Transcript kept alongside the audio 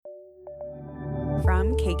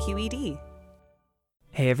from KQED.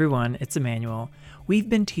 Hey everyone, it's Emmanuel. We've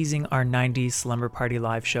been teasing our 90s Slumber Party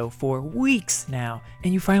live show for weeks now,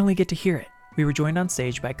 and you finally get to hear it. We were joined on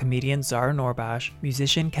stage by comedian Zahra Noorbakhsh,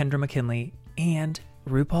 musician Kendra McKinley, and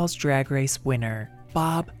RuPaul's Drag Race winner,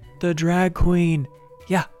 Bob the Drag Queen.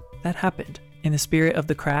 Yeah, that happened. In the spirit of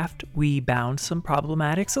the craft, we bound some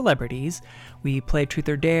problematic celebrities, we played Truth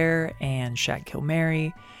or Dare and Shaq Kill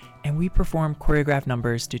Mary, and we performed choreographed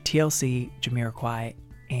numbers to TLC, Jamiroquai,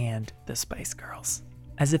 and the Spice Girls.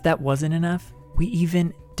 As if that wasn't enough, we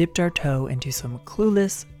even dipped our toe into some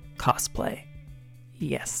Clueless cosplay.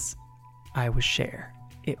 Yes, I was Cher.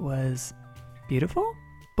 It was beautiful?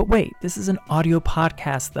 But wait, this is an audio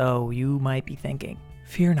podcast though, you might be thinking.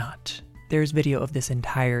 Fear not, there's video of this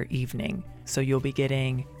entire evening, so you'll be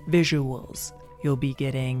getting visuals, you'll be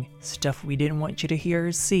getting stuff we didn't want you to hear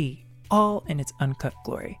or see, all in its uncut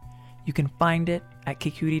glory. You can find it at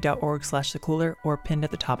kqed.org/thecooler or pinned at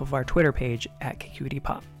the top of our Twitter page at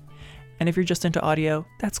kqedpop. And if you're just into audio,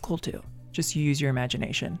 that's cool too. Just use your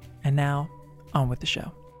imagination. And now, on with the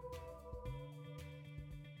show.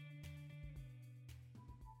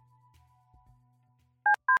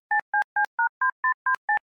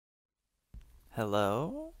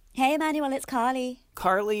 Hello? Hey, Emmanuel, it's Carly.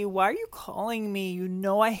 Carly, why are you calling me? You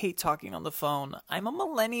know I hate talking on the phone. I'm a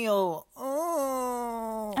millennial.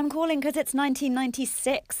 Oh. I'm calling because it's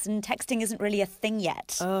 1996 and texting isn't really a thing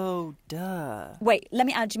yet. Oh, duh. Wait, let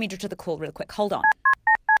me add Jamidra to the call real quick. Hold on.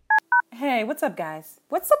 Hey, what's up, guys?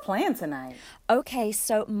 What's the plan tonight? Okay,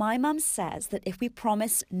 so my mum says that if we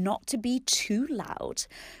promise not to be too loud,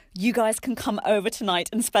 you guys can come over tonight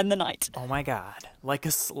and spend the night. Oh my god. Like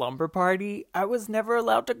a slumber party? I was never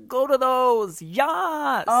allowed to go to those.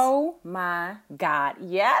 Yes! Oh my god.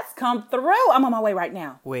 Yes, come through. I'm on my way right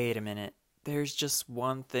now. Wait a minute. There's just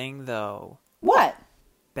one thing, though. What?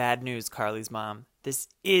 Bad news, Carly's mom. This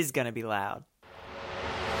is gonna be loud.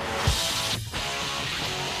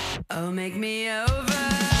 Oh, make me over.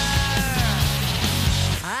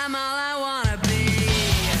 I'm all I wanna be.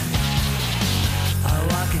 A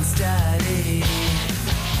walking study.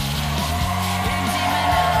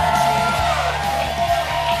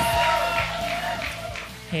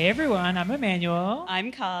 Hey everyone, I'm Emmanuel. I'm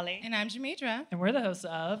Carly. And I'm Jamidra. And we're the hosts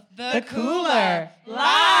of The Cooler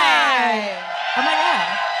Live! Oh my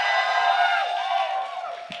god.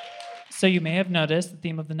 So you may have noticed the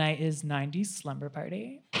theme of the night is 90s Slumber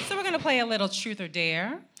Party. So we're going to play a little Truth or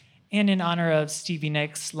Dare. And in honor of Stevie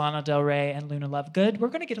Nicks, Lana Del Rey, and Luna Lovegood, we're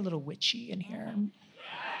going to get a little witchy in here. And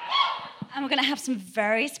we're going to have some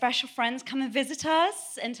very special friends come and visit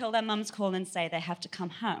us until their mums call and say they have to come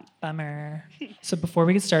home. Bummer. So before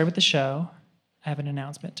we get started with the show, I have an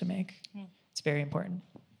announcement to make. It's very important.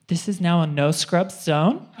 This is now a no scrub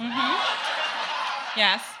zone. Mm-hmm.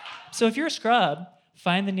 Yes. So if you're a scrub,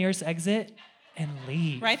 find the nearest exit and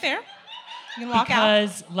leave. Right there. You can walk out.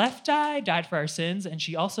 Because Left Eye died for our sins, and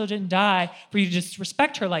she also didn't die for you to just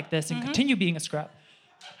respect her like this and continue being a scrub.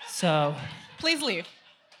 So, Please leave.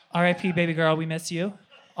 R.I.P. baby girl, we miss you.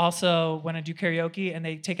 Also, when I do karaoke and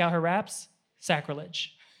they take out her raps,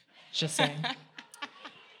 sacrilege. Just saying.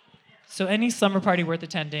 So any slumber party worth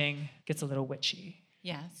attending gets a little witchy.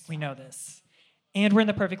 Yes. We know this. And we're in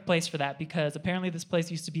the perfect place for that because apparently this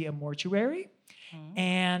place used to be a mortuary.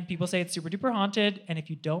 And people say it's super duper haunted. And if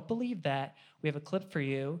you don't believe that, we have a clip for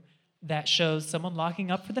you that shows someone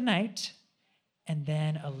locking up for the night. And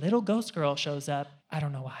then a little ghost girl shows up. I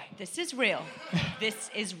don't know why. This is real. This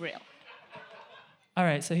is real. All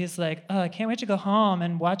right, so he's like, oh, I can't wait to go home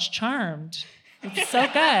and watch Charmed. It's so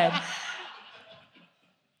good.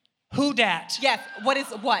 Who dat? Yes.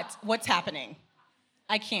 What's happening?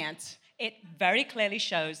 I can't. It very clearly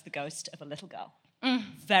shows the ghost of a little girl.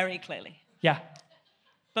 Very clearly. Yeah.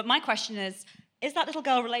 But my question is that little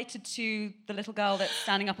girl related to the little girl that's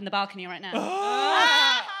standing up in the balcony right now?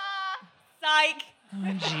 Psych.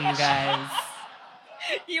 Oh, gee, you guys.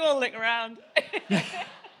 You all look around.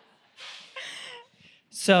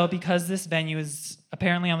 So because this venue is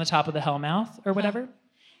apparently on the top of the Hellmouth or whatever,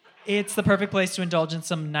 it's the perfect place to indulge in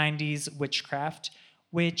some 90s witchcraft,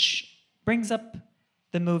 which brings up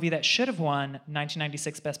the movie that should have won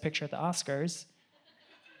 1996 Best Picture at the Oscars,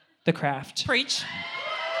 The Craft. Preach.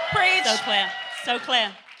 So clear. So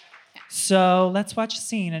clear. So let's watch a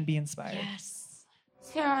scene and be inspired. Yes.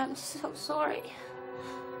 Sarah, I'm so sorry.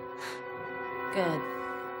 Good.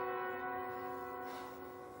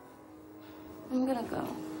 I'm gonna go.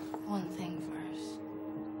 One thing first.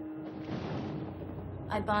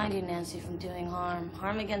 I bind you, Nancy, from doing harm.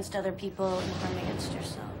 Harm against other people and harm against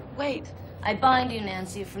yourself. Wait, I bind you,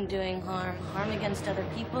 Nancy, from doing harm. Harm against other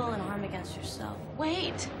people and harm against yourself.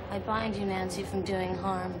 Wait. I bind you, Nancy, from doing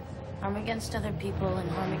harm. Harm against other people and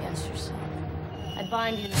harm against yourself. I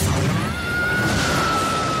bind you, Nancy.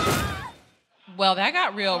 Well, that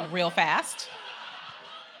got real fast.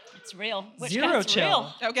 It's real. Which Zero part's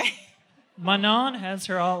chill. real? Okay. Manon has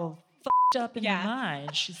her all f***ed up in Yeah. the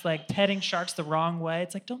mind. She's like petting sharks the wrong way.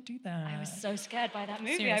 It's like, don't do that. I was so scared by that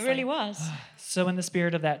movie. Seriously. I really was. So in the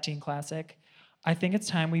spirit of that teen classic, I think it's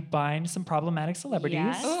time we bind some problematic celebrities.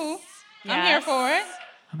 Yes. Ooh, I'm here for it.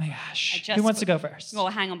 Oh my gosh. I Who wants to go first? Well,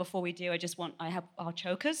 hang on. Before we do, I have our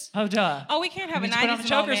chokers. Oh, duh. Oh, we can't have We a need to put on 90s the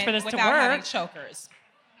chokers moment for this to without having work. chokers.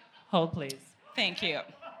 Hold, please. Thank you.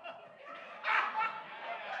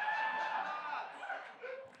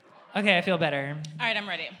 Okay, I feel better. All right, I'm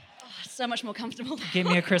ready. So much more comfortable. Give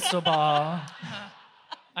me a crystal ball.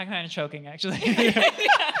 I'm kind of choking, actually.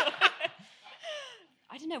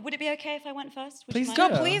 I don't know. Would it be okay if I went first? Would Please you do.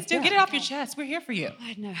 mind? No, please do. Yeah. Get it off your chest. We're here for you.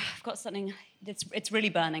 I don't know. I've got something. It's really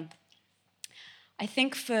burning. I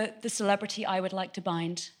think for the celebrity I would like to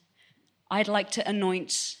bind, I'd like to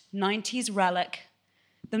anoint 90s relic,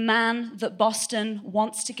 the man that Boston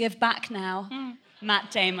wants to give back now, Matt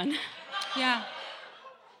Damon. Yeah.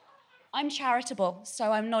 I'm charitable,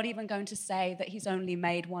 so I'm not even going to say that he's only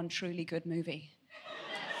made one truly good movie.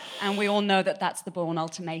 And we all know that that's The Bourne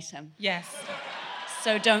Ultimatum. Yes.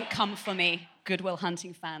 So don't come for me, Good Will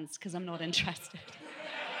Hunting fans, because I'm not interested.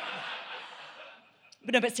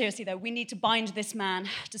 But seriously though, we need to bind this man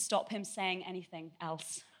to stop him saying anything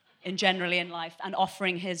else generally in life and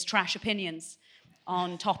offering his trash opinions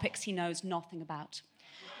on topics he knows nothing about.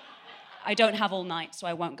 I don't have all night, so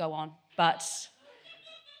I won't go on, but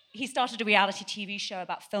he started a reality TV show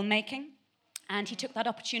about filmmaking, and he took that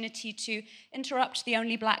opportunity to interrupt the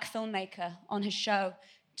only black filmmaker on his show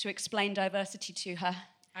to explain diversity to her.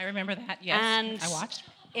 I remember that, yes. And I watched.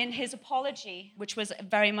 in his apology, which was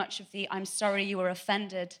very much of the I'm sorry you were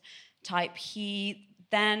offended type, he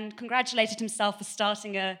then congratulated himself for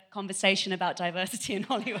starting a conversation about diversity in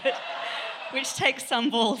Hollywood, which takes some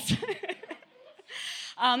balls.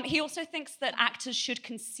 He also thinks that actors should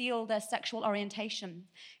conceal their sexual orientation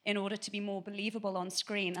in order to be more believable on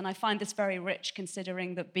screen. And I find this very rich,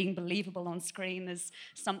 considering that being believable on screen is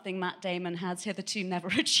something Matt Damon has hitherto never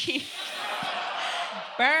achieved.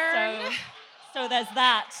 Burn. So there's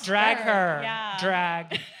that. Drag her. Yeah.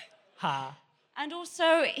 Drag. Ha. And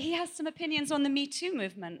also, he has some opinions on the Me Too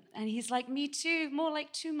movement. And he's like, Me Too, more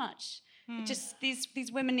like too much. Just these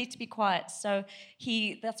women need to be quiet. So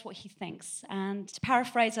that's what he thinks. And to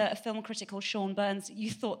paraphrase a film critic called Sean Burns, you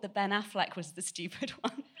thought that Ben Affleck was the stupid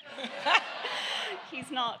one.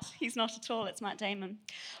 He's not at all. It's Matt Damon.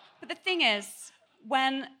 But the thing is,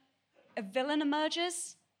 when a villain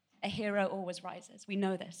emerges, a hero always rises. We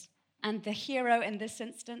know this. And the hero in this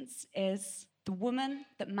instance is the woman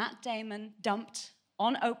that Matt Damon dumped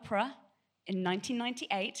on Oprah in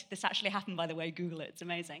 1998. This actually happened, by the way. Google it. It's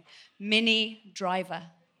amazing. Minnie Driver.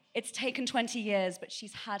 It's taken 20 years, but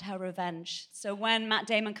she's had her revenge. So when Matt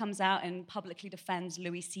Damon comes out and publicly defends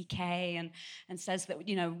Louis C.K. and says that,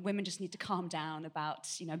 women just need to calm down about,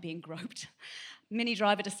 being groped, Minnie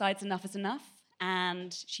Driver decides enough is enough,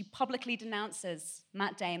 and she publicly denounces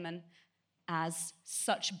Matt Damon as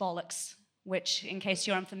such bollocks, which, in case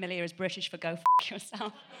you're unfamiliar, is British for go f***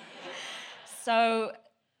 yourself. So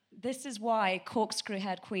this is why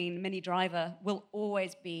corkscrew-haired queen Minnie Driver will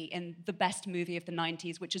always be in the best movie of the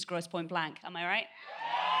 90s, which is Grosse Pointe Blank. Am I right?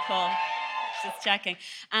 Cool. Just checking.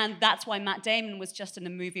 And that's why Matt Damon was just in a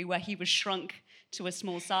movie where he was shrunk to a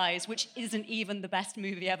small size, which isn't even the best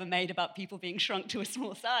movie ever made about people being shrunk to a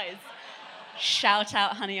small size. Shout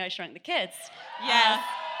out Honey, I Shrunk the Kids. Yeah.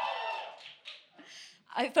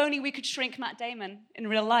 If only we could shrink Matt Damon in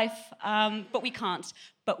real life, but we can't.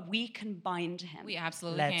 But we can bind him. We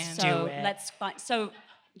absolutely Let's can. do So it. let's bind. So, do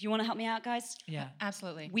you want to help me out, guys? Yeah.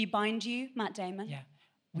 Absolutely. We bind you, Matt Damon. Yeah.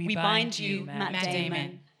 We bind you, Matt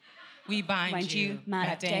Damon. We bind you,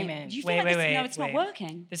 Matt Damon. Do you Wait, feel like wait, no, it's wait. not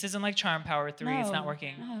working. This isn't like Charm Power 3. It's No, not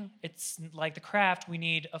working. no. It's like The Craft. We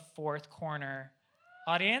need a fourth corner.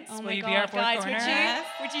 Audience, Oh will my you God, be our fourth guys, corner?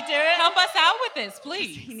 would you do it? Help us out with this, He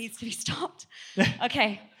please. needs to be stopped.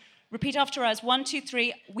 Okay, repeat after us. 1, 2,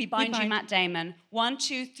 3. We bind you, bind- Matt Damon. 1,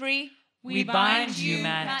 2, 3. We bind you,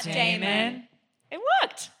 Matt Damon. It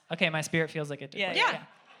worked. Okay, my spirit feels like it did. Yeah, work. yeah. It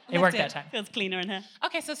Let's worked do that it. time. Feels cleaner in here.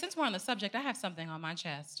 Okay, so since we're on the subject, I have something on my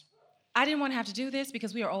chest. I didn't want to have to do this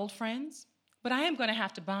because we are old friends, but I am going to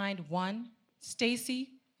have to bind one Stacey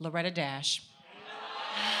Loretta Dash.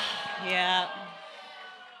 Yeah.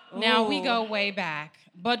 Now, we Ooh. go way back,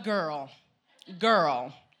 but girl,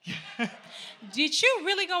 Did you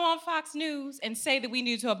really go on Fox News and say that we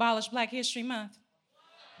need to abolish Black History Month?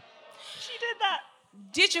 She did that.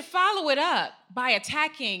 Did you follow it up by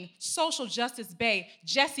attacking social justice bae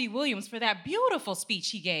Jesse Williams for that beautiful speech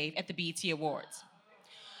he gave at the BET Awards?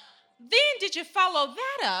 Then did you follow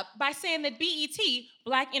that up by saying that BET,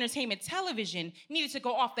 Black Entertainment Television, needed to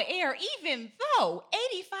go off the air even though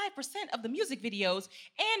 85% of the music videos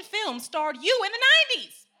and films starred you in the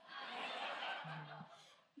 90s?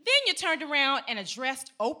 Then you turned around and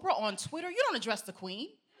addressed Oprah on Twitter. You don't address the Queen,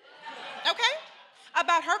 okay?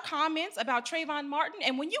 About her comments about Trayvon Martin.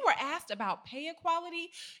 And when you were asked about pay equality,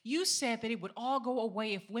 you said that it would all go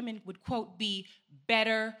away if women would, quote, be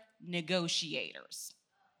better negotiators.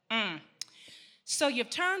 So you've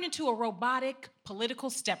turned into a robotic political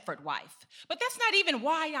Stepford wife. But that's not even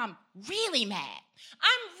why I'm really mad.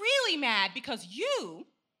 I'm really mad because you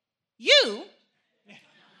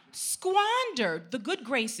squandered the good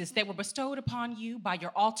graces that were bestowed upon you by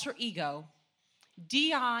your alter ego,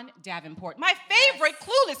 Dion Davenport, my favorite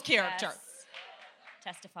Clueless character. Yes.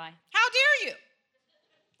 Testify. How dare you?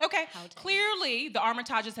 Okay, How dare clearly the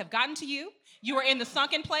Armitages have gotten to you. You are in the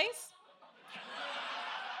sunken place.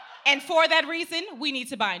 And for that reason, we need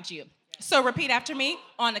to bind you. So repeat after me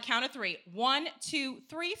on the count of 3. 1, 2,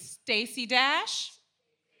 3. Stacey Dash.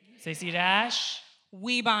 Stacey Dash.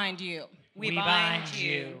 We bind you. We bind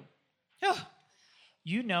you.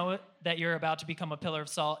 You know that you're about to become a pillar of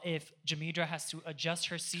salt if Jamidra has to adjust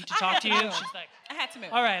her seat to talk to you. She's like, I had to move.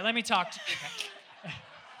 all right, let me talk to you. Okay.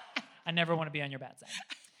 I never want to be on your bad side.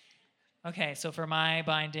 Okay, so for my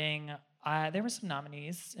binding, there were some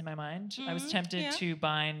nominees in my mind. I was tempted to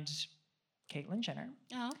bind Caitlyn Jenner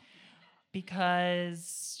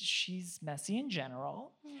because she's messy in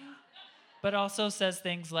general, but also says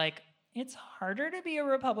things like, it's harder to be a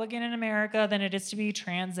Republican in America than it is to be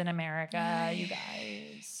trans in America, you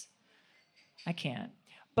guys. I can't.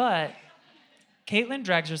 But Caitlyn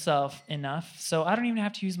drags herself enough, so I don't even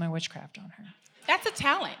have to use my witchcraft on her. That's a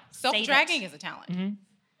talent. Self-dragging is a talent. Mm-hmm.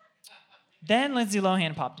 Then Lindsay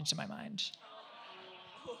Lohan popped into my mind.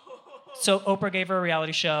 So Oprah gave her a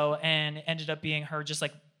reality show and it ended up being her just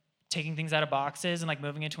like taking things out of boxes and like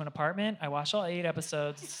moving into an apartment. I watched all 8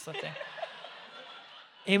 episodes.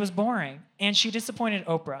 It was boring. And she disappointed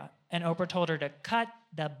Oprah. And Oprah told her to cut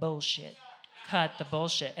the bullshit. Cut the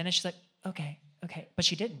bullshit. And then she's like, okay. But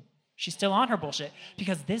she didn't. She's still on her bullshit.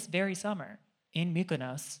 Because this very summer in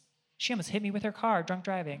Mykonos, she almost hit me with her car drunk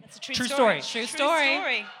driving. It's a true story. True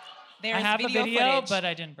story. There's I have video a video, footage. but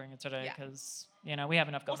I didn't bring it today because, we have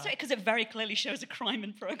enough going Also, on. because it very clearly shows a crime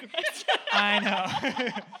in progress. I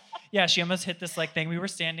know. Yeah, she almost hit this like thing we were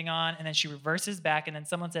standing on, and then she reverses back, and then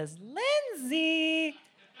someone says, Lindsay.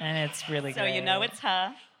 And it's really So great. you know it's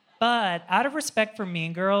her. But out of respect for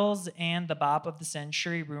Mean Girls and the bop of the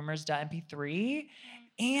century, Rumors.mp3,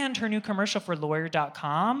 and her new commercial for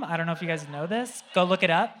Lawyer.com, I don't know if you guys know this. Go look it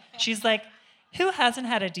up. She's like, who hasn't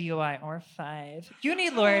had a DUI or 5? You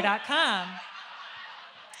need Lawyer.com.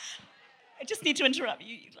 I just need to interrupt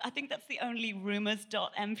you. I think that's the only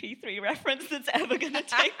Rumors.mp3 reference that's ever going to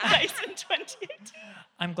take place in 2018.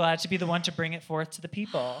 I'm glad to be the one to bring it forth to the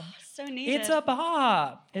people. So needed. It's a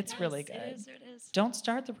bop. It's really good. It is. Don't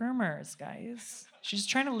start the rumors, guys. She's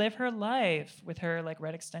trying to live her life with her like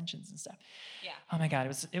red extensions and stuff. Yeah. Oh my God,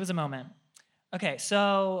 it was a moment. Okay,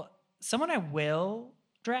 so someone I will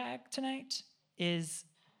drag tonight is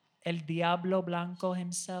El Diablo Blanco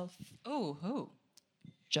himself, Ooh, who?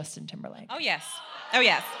 Justin Timberlake. Oh, yes. Oh,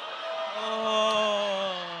 yes.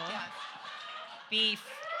 Oh. Beef.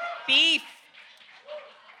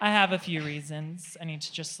 I have a few reasons. I need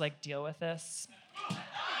to just like deal with this.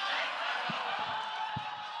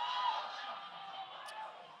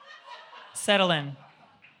 Settle in.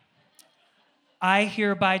 I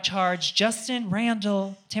hereby charge Justin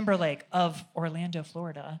Randall Timberlake of Orlando,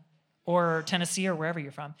 Florida, or Tennessee, or wherever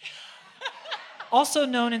you're from, also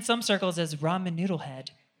known in some circles as Ramen Noodlehead,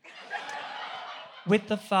 with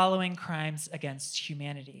the following crimes against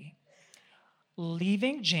humanity.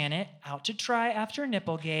 Leaving Janet out to dry after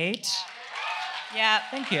Nipplegate. Yeah.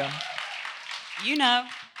 Thank you. You know.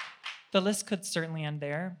 The list could certainly end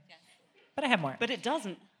there, but I have more. But it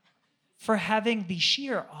doesn't. For having the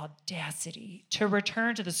sheer audacity to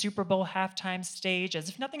return to the Super Bowl halftime stage as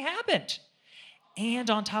if nothing happened. And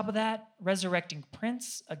on top of that, resurrecting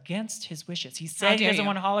Prince against his wishes. He said he doesn't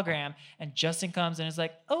want a hologram, and Justin comes and is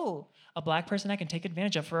like, oh, a black person I can take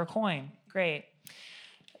advantage of for a coin. Great.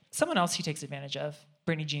 Someone else he takes advantage of,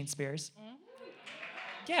 Britney Jean Spears.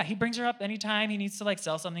 Yeah, he brings her up anytime he needs to like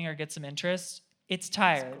sell something or get some interest. It's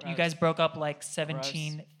tired. You guys broke up like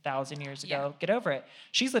 17,000 years ago. Yeah. Get over it.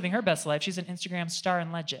 She's living her best life. She's an Instagram star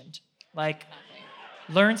and legend. Like,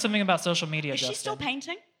 learn something about social media, Is Justin. she still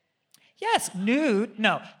painting? Yes, nude.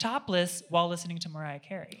 No, topless while listening to Mariah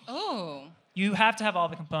Carey. Oh. You have to have all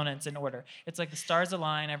the components in order. It's like the stars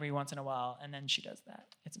align every once in a while, and then she does that.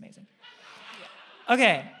 It's amazing. Yeah.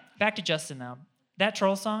 Okay, back to Justin, though. That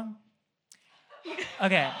troll song?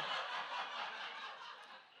 Okay.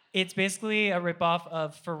 It's basically a ripoff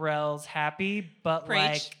of Pharrell's Happy, but Preach.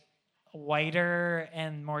 like whiter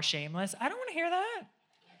and more shameless. I don't want to hear that.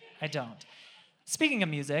 I don't. Speaking of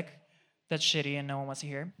music, that's shitty and no one wants to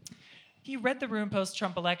hear. He read the room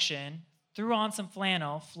post-Trump election, threw on some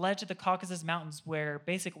flannel, fled to the Caucasus Mountains where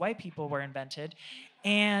basic white people were invented,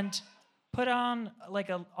 and put on like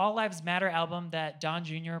a All Lives Matter album that Don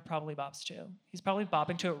Jr. probably bops to. He's probably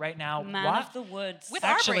bopping to it right now. Man of the Woods. With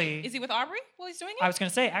Actually- Aubrey. Is he with Aubrey while he's doing it? I was going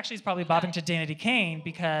to say, actually, he's probably bopping to Danity Kane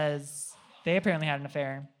because they apparently had an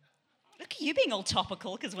affair. Look at you being all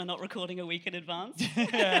topical because we're not recording a week in advance.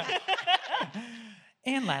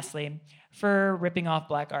 And lastly, for ripping off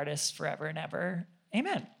black artists forever and ever,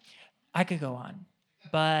 amen. I could go on,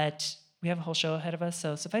 but we have a whole show ahead of us,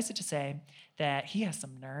 so suffice it to say that he has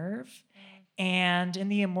some nerve. And in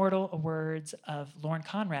the immortal words of Lauren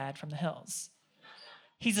Conrad from The Hills,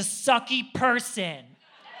 he's a sucky person.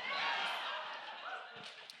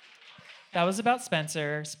 That was about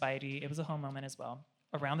Spencer, Spidey. It was a whole moment as well.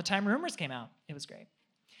 Around the time Rumors came out. It was great.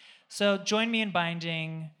 So join me in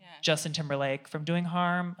binding Justin Timberlake from doing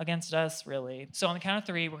harm against us, really. So on the count of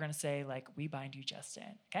 3, we're going to say, like, we bind you, Justin.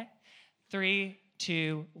 Okay? 3,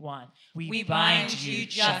 2, 1. We bind you,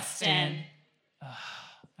 Justin.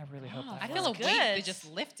 I really hope that I works. feel a weight that just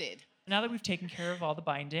lifted. Now that we've taken care of all the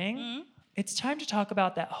binding, it's time to talk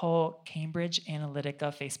about that whole Cambridge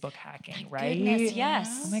Analytica Facebook hacking, right? Goodness,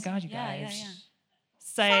 yes. Oh my God, you Yeah, guys. yeah.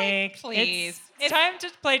 Psych. Please. It's time to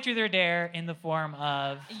play Truth or Dare in the form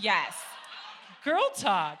of Yes. Girl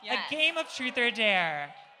Talk, Yes. a game of Truth or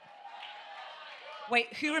Dare. Wait,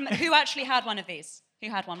 who actually had one of these? Who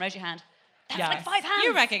had one? Raise your hand. That's Yes. like 5 hands.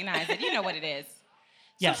 You recognize it. You know what it is.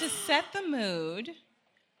 Yes. So to set the mood,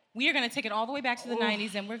 we are going to take it all the way back to the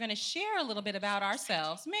 90s, and we're going to share a little bit about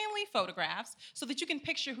ourselves, mainly photographs, so that you can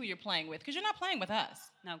picture who you're playing with, because you're not playing with us.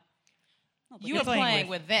 No. You are playing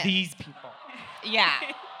with them. These people. Yeah.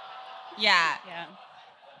 Yeah. Yeah.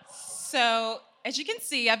 So, as you can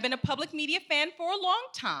see, I've been a public media fan for a long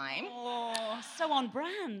time. Oh, so on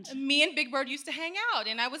brand. Me and Big Bird used to hang out,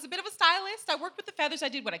 and I was a bit of a stylist. I worked with the feathers. I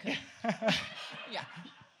did what I could. Yeah.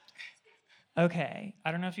 Okay,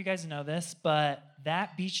 I don't know if you guys know this, but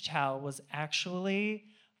that beach towel was actually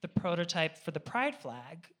the prototype for the pride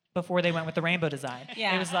flag before they went with the rainbow design.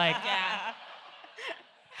 Yeah. It was like, Yeah.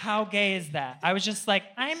 how gay is that? I was just like,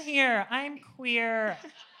 I'm here, I'm queer,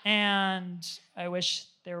 and I wish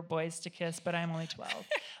there were boys to kiss, but I'm only 12.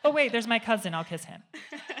 Oh wait, there's my cousin, I'll kiss him.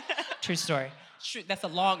 True story. True. That's a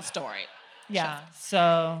long story. Yeah,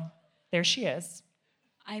 so there she is.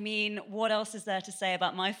 I mean, what else is there to say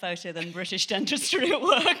about my photo than British dentistry at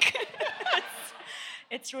work?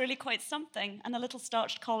 It's really quite something, and a little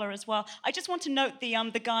starched collar as well. I just want to note the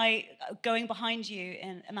guy going behind you,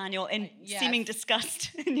 Emmanuel, in Yes. seeming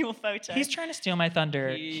disgust in your photo. He's trying to steal my thunder.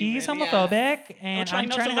 He's really homophobic, Or and trying I'm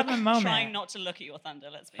not trying to have a moment. Trying not to look at your thunder.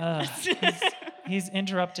 Let's be honest. He's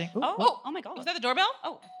interrupting. Ooh, oh my God! Was that the doorbell?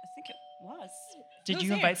 Oh, I think it was. did who's you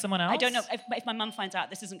here? invite someone else? I don't know. If my mum finds out,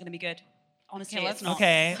 this isn't going to be good. Honestly, Okay, it's let's not.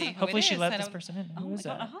 Okay, see who hopefully it she is. let I this don't- person in. Oh Who my is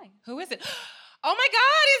God! that? Oh, hi. Who is it? Oh my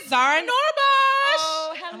God, it's Zahra Noorbakhsh.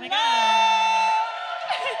 Oh, hello. my God.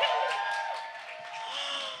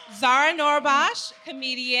 Zahra Noorbakhsh,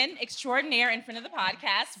 comedian extraordinaire in front of the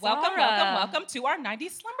podcast. Welcome, Zahra. welcome to our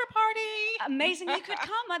 90s slumber party. Amazing you could come.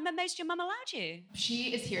 I'm amazed your mum allowed you.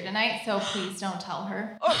 She is here tonight, so please don't tell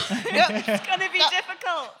her. It's going to be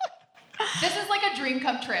difficult. This is like a dream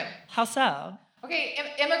come true. How so? Okay,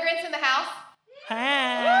 immigrants in the house,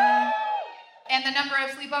 Hi. and the number of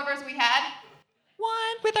sleepovers we had. One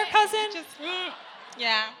with our cousin.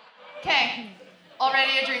 Yeah. Okay,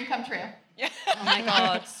 already a dream come true. Oh my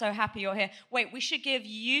God, so happy you're here. Wait, we should give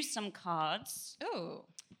you some cards. Ooh.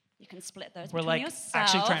 You can split those We're between like yourself.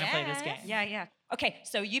 actually trying to play this game. Yeah. Okay,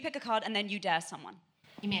 so you pick a card and then you dare someone.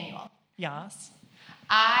 Emmanuel, Yes.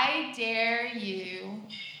 I dare you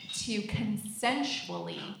to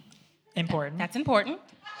consensually Important. That's important.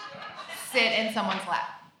 sit in someone's lap.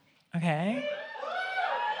 Okay.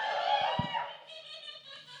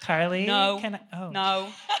 Carly. No. Can I? Oh. No.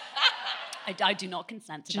 I do not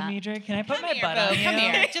consent to that. Jamidra, can I put my Here, butt boo. on you? Come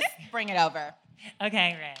here. Just bring it over.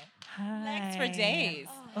 Okay, great. Hi. Thanks for days.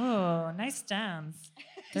 Oh, nice stems.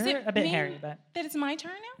 Does They're it a bit mean hairy, but... that it's my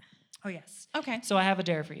turn now? Oh, yes. Okay. So I have a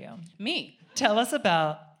dare for you. Me. Tell us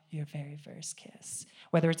about your very first kiss.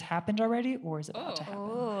 Whether it's happened already or is about to happen.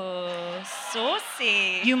 Oh,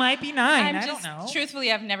 saucy. You might be 9. I'm I just, don't know.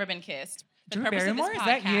 truthfully, I've never been kissed. For Drew the purpose of this Barrymore? Is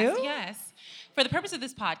that podcast- you? Yes. For the purpose of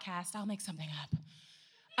this podcast, I'll make something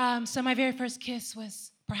up. So my very first kiss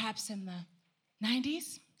was perhaps in the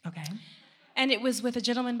 90s. Okay. And it was with a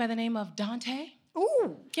gentleman by the name of Dante.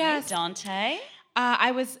 Ooh. Yes. Dante.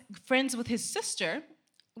 I was friends with his sister.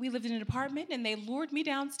 We lived in an apartment, and they lured me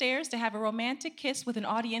downstairs to have a romantic kiss with an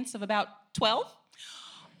audience of about 12.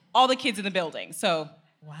 All the kids in the building. So,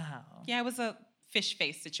 Wow. yeah, it was a fish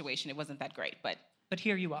face situation. It wasn't that great, but But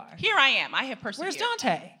here you are. here I am. I have persevered. Where's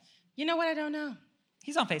Dante? You know what? I don't know.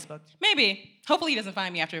 He's on Facebook. Maybe. Hopefully he doesn't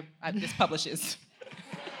find me after this publishes.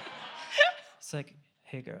 It's like,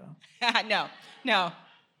 hey, girl. No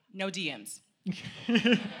DMs.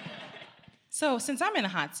 So since I'm in the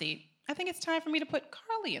hot seat, I think it's time for me to put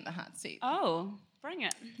Carly in the hot seat. Oh, bring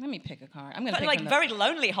it. Let me pick a card. I'm gonna But pick like from the- very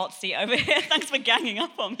lonely hot seat over here. Thanks for ganging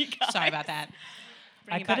up on me, guys. Sorry about that. I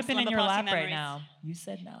Bringing could back have been in slumber your party lap right memories. now. You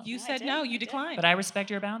said no. You I said did. no. I You did. declined. But I respect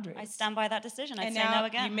your boundaries. I stand by that decision. I'd and say now no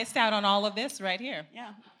again. you missed out on all of this right here.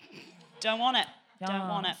 Yeah. Don't want it. Don't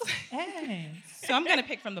want it. Hey. So I'm gonna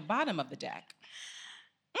pick from the bottom of the deck.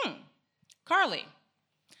 Carly,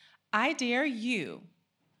 I dare you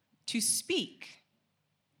to speak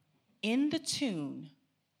in the tune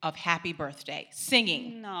of Happy Birthday,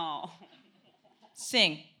 singing. No.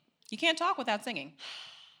 Sing. You can't talk without singing.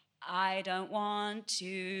 I don't want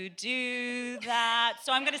to do that.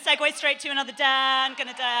 So I'm going to segue straight to another dare. I'm going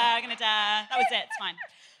to dare. That was it. It's fine.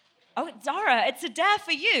 Oh, Zahra, it's a dare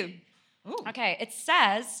for you. Ooh. Okay, it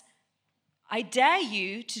says, I dare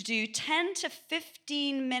you to do 10 to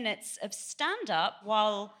 15 minutes of stand-up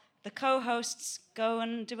while the co-hosts go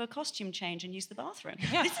and do a costume change and use the bathroom.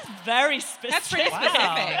 Yeah. This is very specific. That's pretty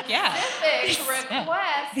specific, yeah. Specific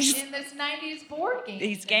request in this 90s board game.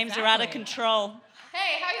 These games are out of Exactly. control.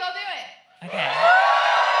 Hey, how y'all doing? Okay.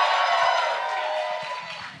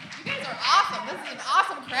 You guys are awesome. This is an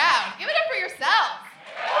awesome crowd. Give it up for yourselves.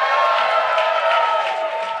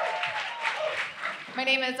 My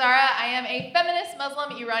name is Zahra. I am a feminist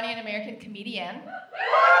Muslim Iranian American comedian.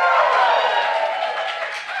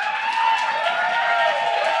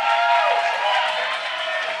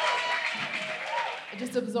 I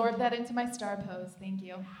just absorbed that into my star pose. Thank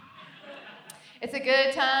you. It's a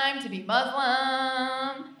good time to be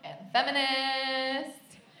Muslim and feminist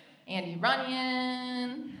and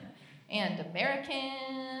Iranian and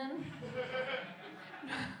American.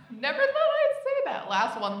 Never thought I'd say that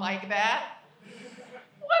last one like that.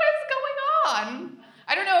 What is going on?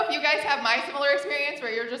 I don't know if you guys have my similar experience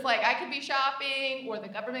where you're just like, I could be shopping or the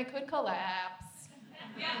government could collapse.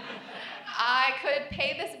 I could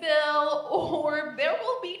pay this bill or there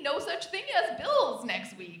will be no such thing as bills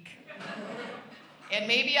next week. And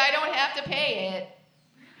maybe I don't have to pay it.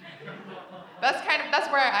 That's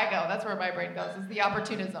where I go. That's where my brain goes, is the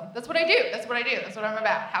opportunism. That's what I do. That's what I'm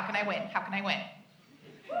about. How can I win? How can I win?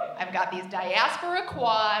 I've got these diaspora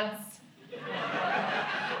quads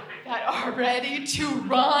that are ready to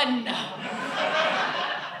run.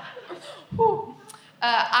 Whew.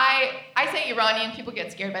 I say Iranian, people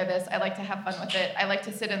get scared by this. I like to have fun with it. I like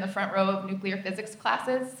to sit in the front row of nuclear physics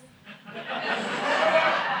classes.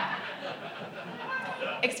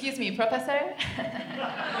 Excuse me, professor.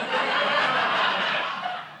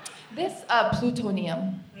 This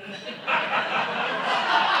plutonium.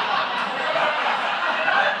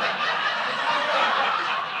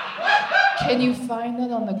 Can you find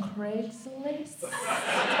it on the Craigslist?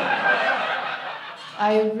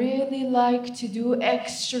 I really like to do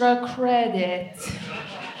extra credit.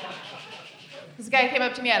 This guy came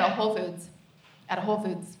up to me at a Whole Foods. And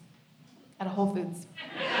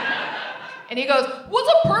he goes, what's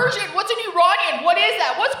a Persian? What's an Iranian? What is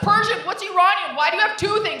that? What's Persian? What's Iranian? Why do you have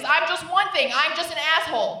two things? I'm just one thing. I'm just an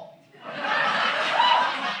asshole.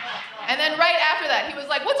 And then right after that, he was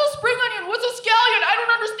like, what's a spring onion? What's a scallion? I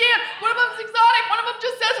don't understand. One of them's exotic. One of them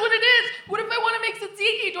just says what it is. What if I want to make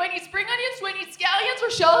tzatziki? Do I need spring onions? Do I need scallions?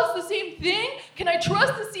 Or shallots the same thing? Can I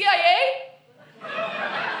trust the CIA?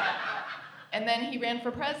 And then he ran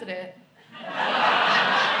for president.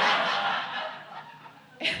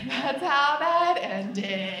 And that's how that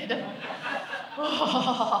ended.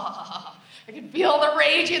 I can feel the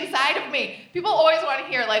rage inside of me. People always want to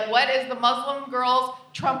hear, like, what is the Muslim girl's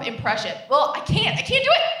Trump impression? Well, I can't do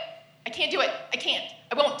it.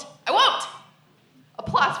 I won't.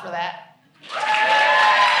 Applause for that.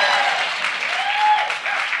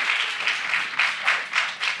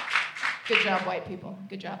 Good job, white people.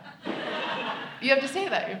 Good job. You have to say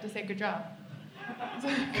that. You have to say good job.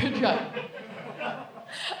 Good job.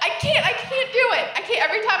 I can't do it. I can't.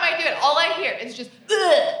 Every time I do it, all I hear is just.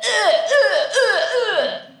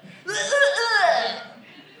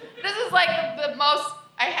 This is like the most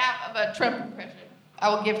I have of a Trump impression I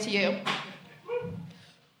will give to you.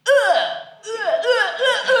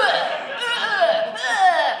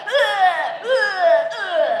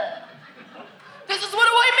 This is what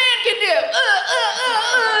a white man can do.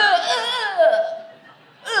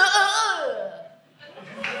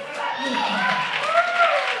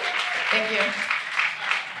 Thank you.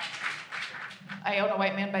 I own a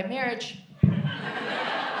white man by marriage. I'm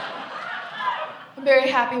very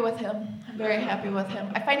happy with him.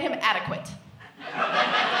 I find him adequate.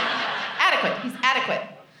 He's adequate.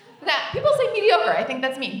 Now, people say mediocre. I think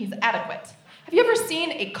that's mean. He's adequate. Have you ever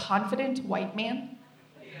seen a confident white man?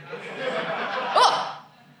 Ugh!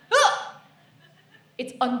 Ugh!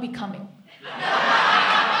 It's unbecoming.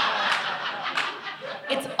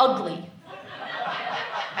 It's ugly.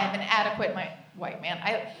 I'm an adequate white man.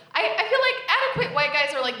 I feel like adequate white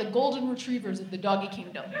guys are like the golden retrievers of the doggy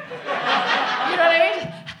kingdom. You know what I mean?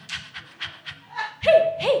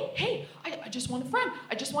 Hey, I just want a friend.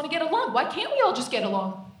 I just want to get along. Why can't we all just get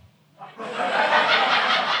along?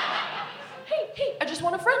 Hey, I just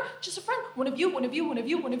want a friend. Just a friend. One of you.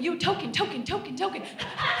 Token.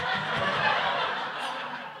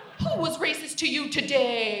 Who was racist to you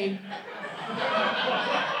today?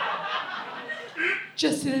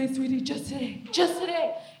 Just today, sweetie, just today.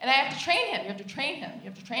 And I have to train him. You have to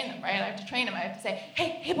train them, right? I have to train him. I have to say,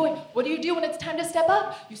 hey, boy, what do you do when it's time to step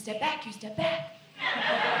up? You step back.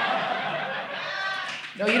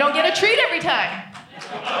 No, you don't get a treat every time. You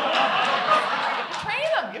have to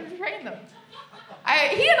train them.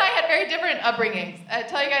 He and I had very different upbringings. I'll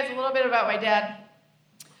tell you guys a little bit about my dad.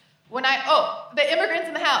 The immigrants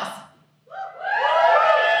in the house.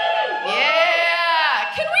 Yeah!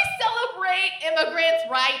 Can we celebrate immigrants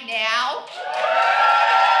right now?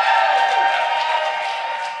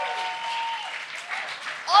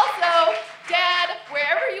 Also, Dad,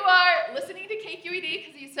 wherever you are, listening to KQED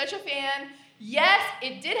because he's such a fan, yes,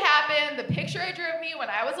 it did happen. The picture I drew of me when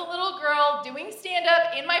I was a little girl doing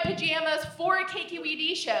stand-up in my pajamas for a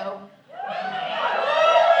KQED show.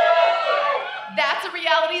 That's a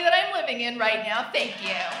reality that I'm living in right now. Thank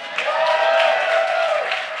you.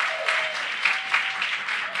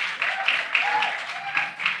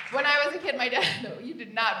 When I was a kid, my dad, no, you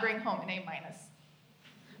did not bring home an A-.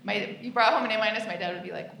 You brought home an A-, my dad would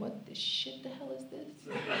be like, what the shit the hell is this?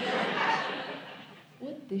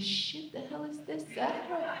 What the shit the hell is this,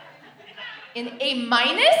 Zahra? An A-?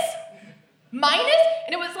 Minus?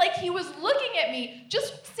 And it was like he was looking at me,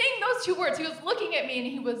 just saying those two words. He was looking at me and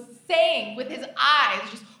he was saying with his eyes,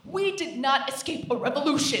 just, we did not escape a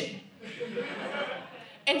revolution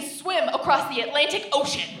and swim across the Atlantic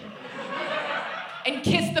Ocean and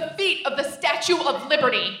kiss the feet of the Statue of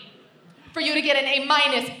Liberty for you to get an A-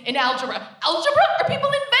 in algebra. Algebra? Or people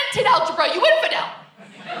invented algebra, you infidel!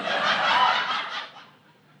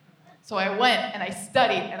 So I went and I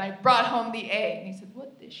studied and I brought home the A. And he said,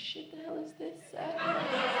 what the shit the hell is this?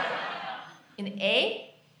 An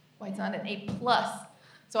A? Why, it's not an A+.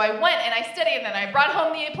 So I went and I studied and I brought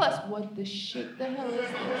home the A+. What the shit the hell is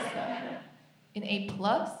this? An A+?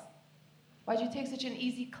 Why'd you take such an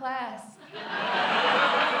easy class? There's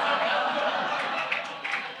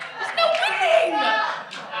no winning!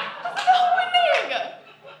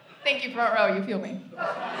 Thank you, front row, you feel me.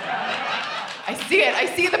 I see it. I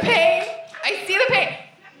see the pain.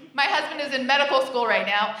 My husband is in medical school right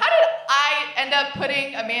now. How did I end up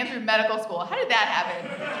putting a man through medical school? How did that happen?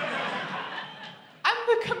 I'm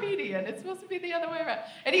the comedian. It's supposed to be the other way around.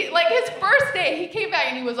 And he, like, his first day, he came back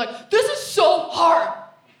and he was like, this is so hard.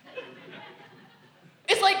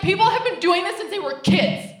 It's like people have been doing this since they were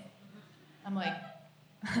kids. I'm like,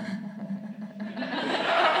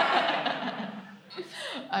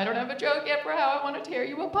 I don't have a joke yet for how I want to tear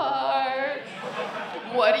you apart.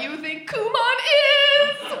 What do you think Kumon is?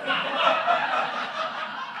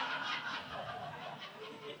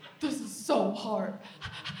 This is so hard.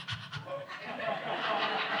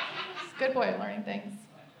 Good boy, learning things.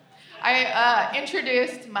 I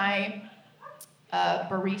introduced my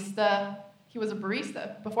barista. He was a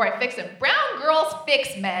barista before I fixed him. Brown girls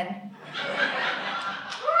fix men.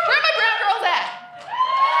 Where are my brown girls at?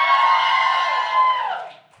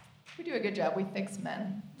 We do a good job. We fix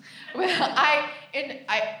men. When I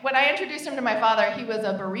introduced him to my father, he was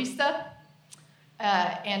a barista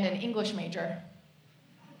and an English major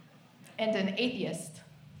and an atheist.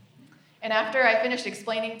 And after I finished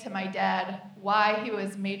explaining to my dad why he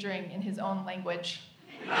was majoring in his own language,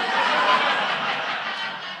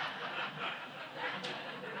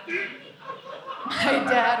 My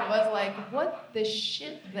dad was like, what the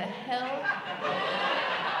shit the hell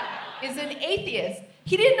is an atheist?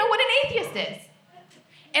 He didn't know what an atheist is.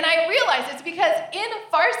 And I realized it's because in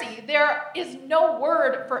Farsi, there is no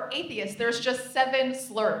word for atheist. There's just 7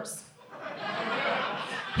 slurs.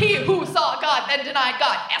 He who saw God, then denied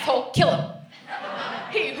God. Asshole, kill him.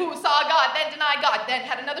 He who saw God, then denied God, then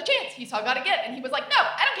had another chance. He saw God again, and he was like, no,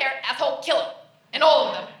 I don't care. Asshole, kill him. And all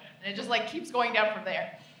of them. And it just like keeps going down from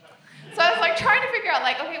there. So I was like trying to figure out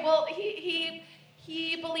like, okay, well, he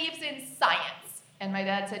believes in science. And my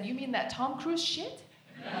dad said, you mean that Tom Cruise shit?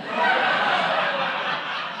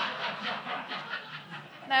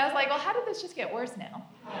 And I was like, well, how did this just get worse now?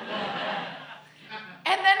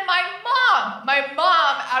 And then my mom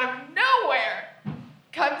out of nowhere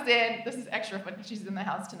comes in. This is extra fun. She's in the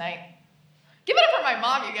house tonight. Give it up for my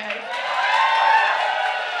mom, you guys.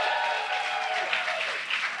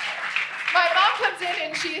 My mom comes in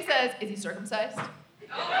and she says, is he circumcised?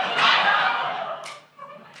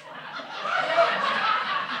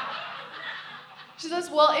 She says,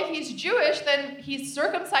 well, if he's Jewish, then he's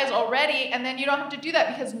circumcised already, and then you don't have to do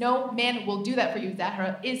that because no man will do that for you,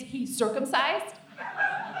 Zahra. Is he circumcised?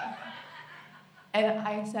 And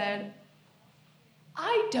I said,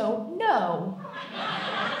 I don't know.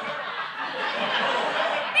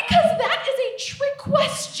 Because that is a trick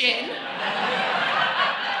question.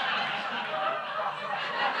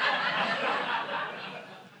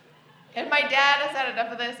 And my dad has had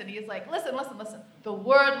enough of this, and he's like, listen. The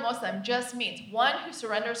word Muslim just means one who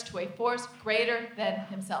surrenders to a force greater than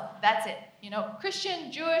himself. That's it. You know,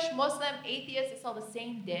 Christian, Jewish, Muslim, atheist, it's all the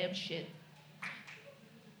same damn shit.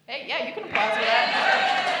 Hey, yeah, you can applause for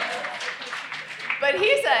that. But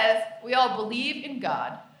he says, we all believe in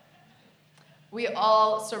God. We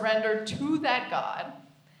all surrender to that God. I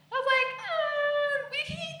was like,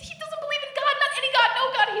 he doesn't believe in God, not any God,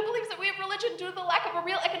 no God. He believes that we have religion due to the lack of a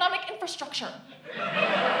real economic infrastructure.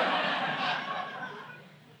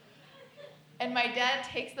 And my dad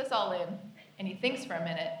takes this all in, and he thinks for a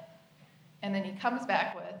minute, and then he comes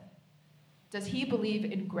back with, does he believe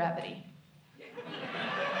in gravity?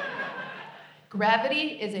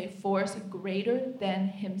 Gravity is a force greater than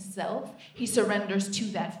himself. He surrenders to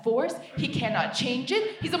that force. He cannot change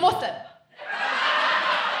it. He's a Muslim.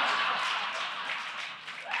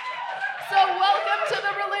 So welcome to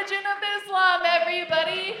the religion of Islam,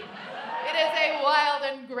 everybody. It is a wild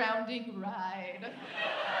and grounding ride.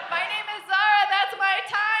 My name is Zahra. That's my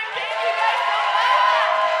time. Thank you guys so much.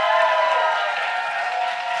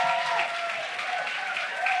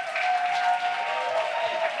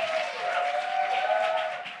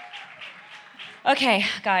 Okay,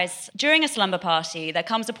 guys, during a slumber party, there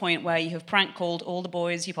comes a point where you have prank called all the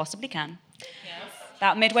boys you possibly can. Yes.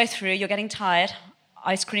 About midway through, you're getting tired,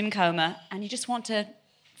 ice cream coma, and you just want to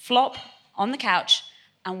flop on the couch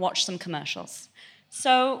and watch some commercials.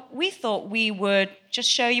 So we thought we would just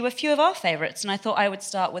show you a few of our favorites, and I thought I would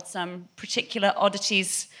start with some particular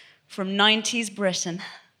oddities from 90s Britain.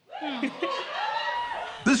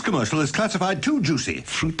 This commercial is classified too juicy.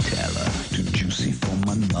 Frutella, too juicy for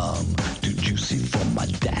my mum, too juicy for my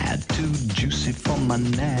dad, too juicy for my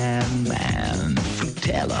nan man.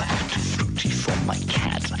 Frutella, too fruity for my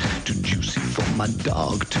cat, too juicy for my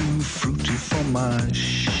dog, too fruity for my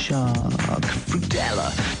shark.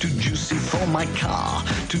 Frutella, too juicy for my car,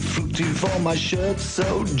 too fruity for my shirt,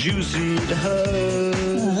 so juicy it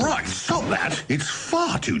hurts. Right, stop that. It's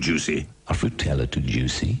far too juicy. Are Frutella too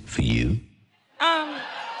juicy for you?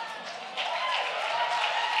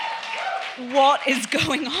 What is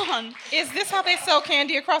going on? Is this how they sell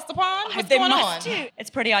candy across the pond? What's They going must on? do. It's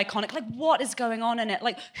pretty iconic. Like, what is going on in it?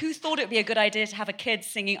 Like, who thought it would be a good idea to have a kid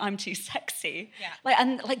singing "I'm Too Sexy"?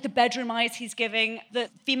 Yeah. Like the bedroom eyes he's giving, the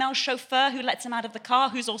female chauffeur who lets him out of the car,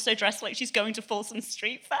 who's also dressed like she's going to Folsom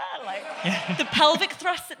Street Fair. Like the pelvic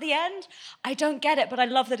thrust at the end. I don't get it, but I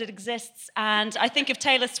love that it exists. And I think if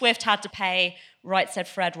Taylor Swift had to pay Right Said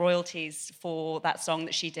Fred royalties for that song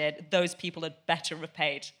that she did, those people had better have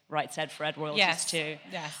paid Right Said Fred royalties too.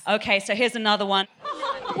 Yes. Okay, so here's another one.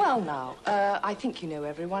 Well, now, I think you know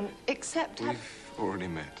everyone, except... We've already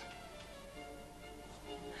met.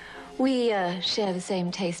 We share the same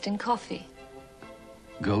taste in coffee.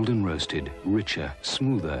 Golden roasted, richer,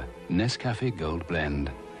 smoother, Nescafe Gold Blend.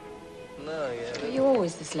 You're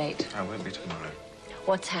always this late. I won't be tomorrow.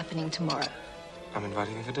 What's happening tomorrow? I'm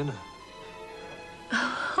inviting you for dinner.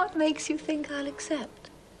 What makes you think I'll accept?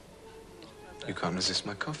 You can't resist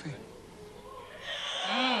my coffee.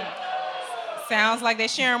 Sounds like they're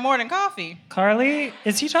sharing more than coffee. Carly,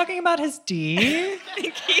 is he talking about his D?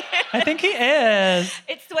 I think he is.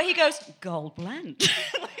 It's the way he goes, gold blend.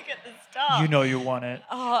 Look at the stuff. You know you want it.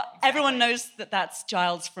 Oh, everyone knows that that's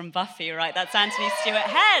Giles from Buffy, right? That's Anthony Stewart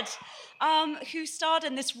Head, who starred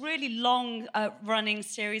in this really long running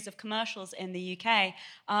series of commercials in the UK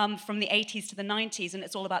from the 80s to the 90s, and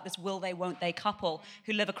it's all about this will they, won't they couple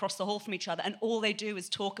who live across the hall from each other, and all they do is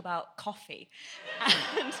talk about coffee.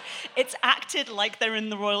 And it's acted like they're in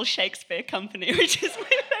the Royal Shakespeare Company, which is my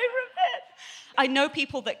favourite bit. I know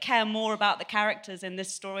people that care more about the characters in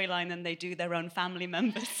this storyline than they do their own family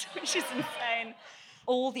members, which is insane.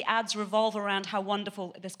 All the ads revolve around how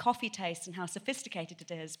wonderful this coffee tastes and how sophisticated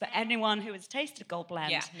it is. But anyone who has tasted Gold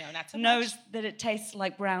Blend knows that it tastes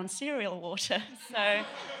like brown cereal water. So,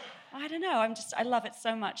 I don't know. I love it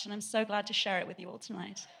so much, and I'm so glad to share it with you all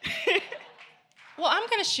tonight. Well, I'm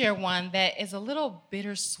going to share one that is a little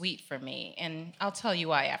bittersweet for me, and I'll tell you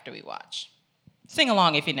why after we watch. Sing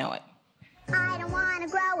along if you know it. I don't want to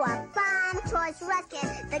grow up. I'm a Toys R Us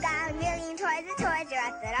kid. They got a million toys at Toys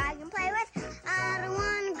R Us that I can play with. I don't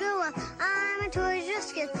want to grow up. I'm a Toys R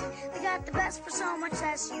Us kid. We got the best for so much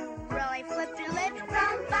less. You really flipped and lived.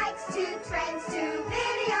 From bikes to trains to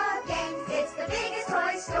video games, it's the biggest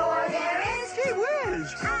toy store there is. Gee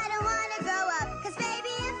whiz! I don't want to grow up, cause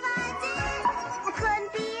maybe if I did, I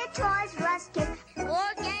couldn't be a Toys R Us kid.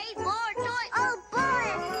 More games, more toys. Oh boy,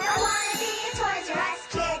 I want to be a Toys R Us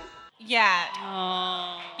kid. Yeah.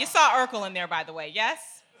 Oh. You saw Urkel in there, by the way,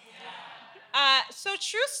 yes? So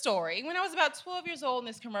true story. When I was about 12 years old and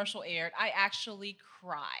this commercial aired, I actually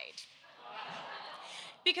cried.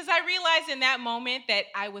 Because I realized in that moment that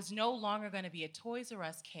I was no longer going to be a Toys R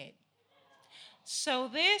Us kid. So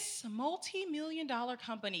this multi-million-dollar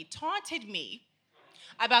company taunted me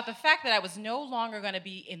about the fact that I was no longer going to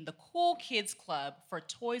be in the cool kids club for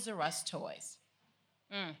Toys R Us toys.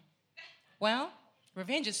 Well,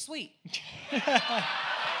 revenge is sweet.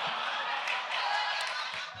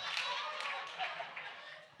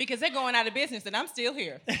 Because they're going out of business and I'm still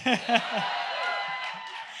here.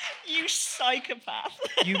 You psychopath.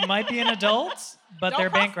 You might be an adult, but they're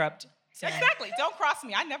bankrupt. So. Exactly. Don't cross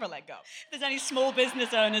me. I never let go. If there's any small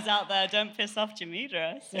business owners out there, don't piss off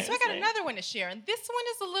Jamidra. So I got another one to share, and this one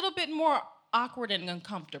is a little bit more awkward and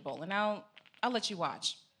uncomfortable, and I'll let you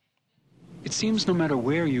watch. It seems no matter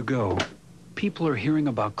where you go, people are hearing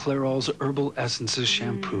about Clairol's Herbal Essences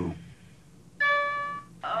shampoo.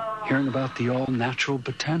 Hearing about the all-natural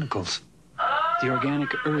botanicals, the organic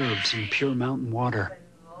herbs and pure mountain water.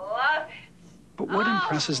 But what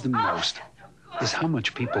impresses them most is how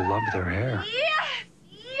much people love their hair.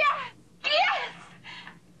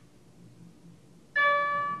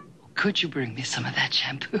 Could you bring me some of that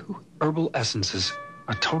shampoo? Herbal Essences,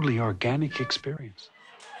 a totally organic experience.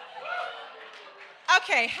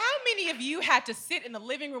 Okay, how many of you had to sit in the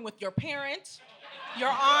living room with your parent, your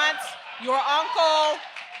aunt, your uncle,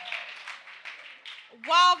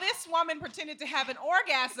 while this woman pretended to have an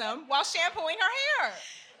orgasm while shampooing her hair?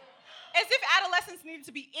 As if adolescence needed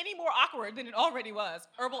to be any more awkward than it already was.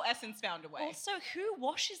 Herbal Essence found a way. Also, who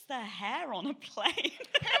washes their hair on a plane?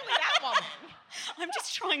 Apparently that woman. I'm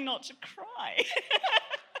just trying not to cry.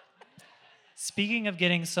 Speaking of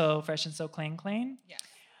getting so fresh and so clean, yes.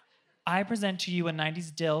 I present to you a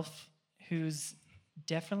 90s DILF who's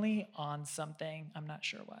definitely on something. I'm not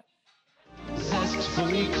sure what.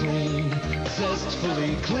 Zestfully clean,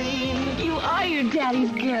 zestfully clean. You are your daddy's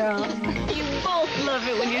girl. You both love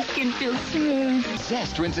it when your skin feels smooth.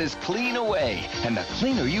 Zest rinses clean away, and the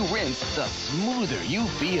cleaner you rinse, the smoother you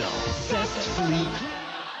feel. Zestfully clean.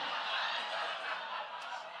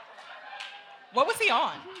 What was he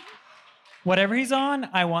on? Whatever he's on,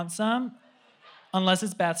 I want some. Unless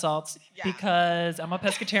it's bath salts, because I'm a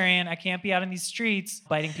pescatarian. I can't be out in these streets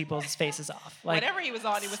biting people's faces off. Like, whatever he was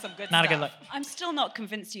on, it was some good not stuff. a good look. I'm still not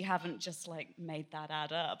convinced you haven't just made that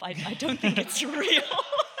ad up. I don't think it's real.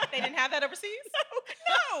 They didn't have that overseas?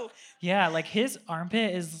 No. Yeah, like his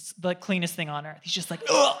armpit is the cleanest thing on earth. He's just like,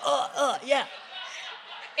 yeah.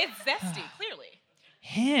 It's zesty, clearly.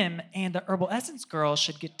 Him and the Herbal Essence girl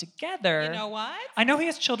should get together. You know what? I know he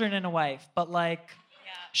has children and a wife, but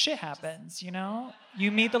shit happens, you know? You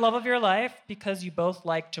meet the love of your life because you both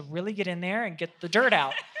like to really get in there and get the dirt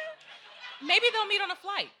out. Maybe they'll meet on a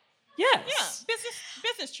flight. Yes. Yeah,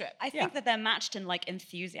 business trip. I think that they're matched in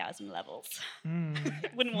enthusiasm levels.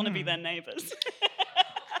 Wouldn't want to be their neighbors.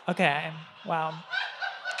 Okay, wow.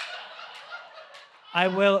 I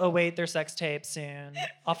will await their sex tape soon.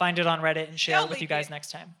 I'll find it on Reddit and share it with you guys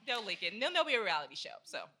next time. They'll leak it, and then there'll be a reality show,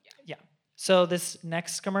 so Yeah. So this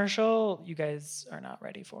next commercial, you guys are not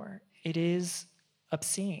ready for. It is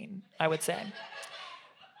obscene, I would say.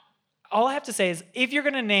 All I have to say is, if you're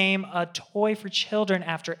gonna name a toy for children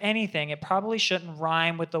after anything, it probably shouldn't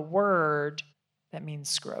rhyme with the word that means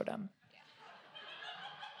scrotum.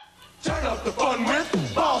 Turn up the fun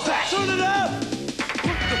with ball sack. Turn it up.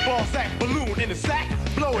 Put the ball sack balloon in the sack.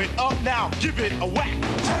 Blow it up now. Give it a whack.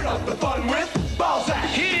 Turn up the fun with ball sack.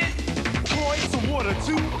 Hit it. Pour some water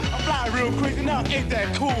too. I'm flying real crazy now. Ain't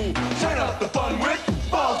that cool? Turn up the fun with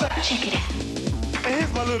ball sack. Check it out. And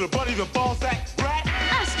here's my little buddy, the ball sack rat.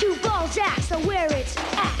 Us two ball jacks, so where it's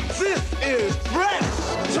at. This is Brett.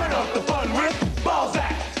 Turn up the fun with ball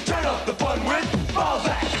sack. Turn up the fun with ball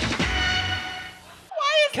sack.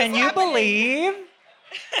 Can you believe?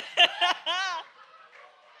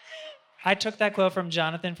 I took that quote from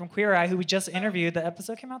Jonathan from Queer Eye, who we just interviewed. The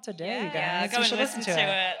episode came out today, you guys. Yeah, go You and should listen to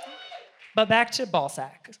it. But back to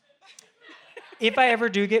ballsack. If I ever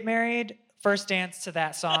do get married, first dance to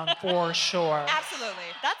that song for sure. Absolutely.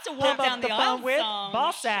 That's a walk down the aisle with song.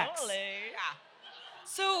 ball sacks. Yeah.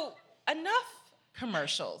 So, enough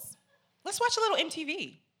commercials. Let's watch a little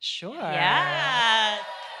MTV. Sure. Yeah.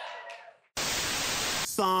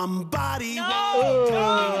 Somebody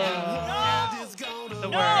The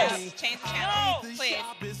worst. Change the channel.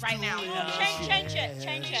 Please. Right now. Change it.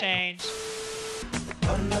 Change.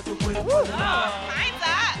 Oh, time's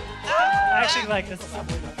up. I actually like this song.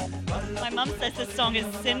 My mum says this song is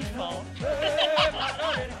sinful.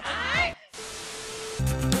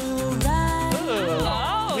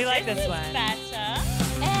 Ooh, we like this one. Better.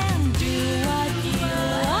 And do what you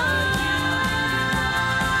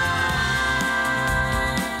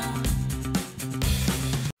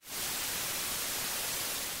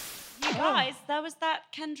You guys, there was that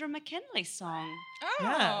Kendra McKinley song.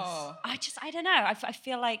 Oh. Yes. I don't know. I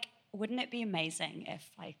feel like, wouldn't it be amazing if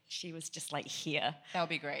like she was just like here That would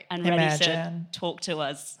be great. and ready Imagine. to talk to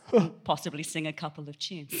us and possibly sing a couple of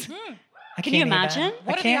tunes? I Can you can't imagine? even.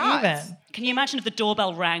 What I are the can't odds? even. Can you imagine if the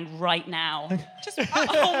doorbell rang right now? Just Oh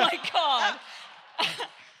my God.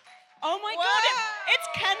 Oh my God. It's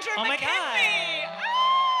Kendra Oh my McKinley.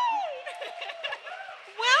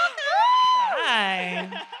 welcome.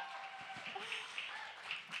 Hi.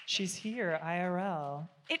 She's here, IRL.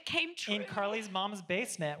 It came true. In Carly's mom's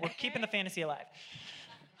basement. We're keeping the fantasy alive.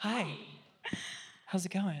 Hi. How's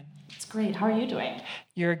it going? It's great. How are you doing?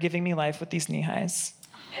 You're giving me life with these knee highs.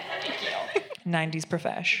 Thank you. 90s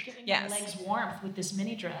profesh. Giving my legs warmth with this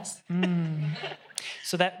mini dress.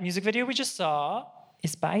 So that music video we just saw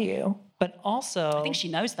is by you, but also... I think she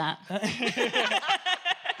knows that.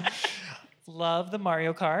 Love the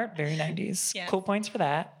Mario Kart, very 90s. Yes. Cool points for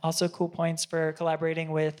that. Also cool points for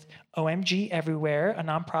collaborating with OMG Everywhere, a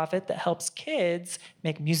nonprofit that helps kids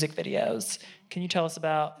make music videos. Can you tell us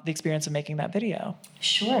about the experience of making that video?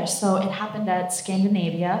 Sure. So it happened at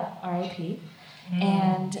Scandinavia, RIP.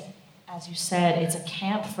 And as you said, it's a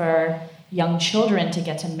camp for young children to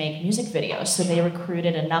get to make music videos. So they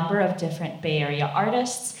recruited a number of different Bay Area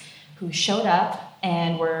artists who showed up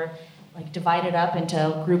and were like divided up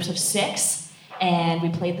into groups of 6. And we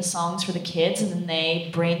played the songs for the kids, and then they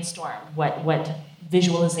brainstormed what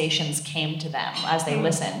visualizations came to them as they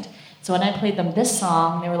listened. So when I played them this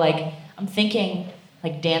song, they were like, I'm thinking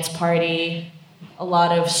like dance party, a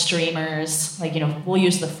lot of streamers, like, we'll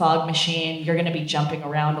use the fog machine, you're gonna be jumping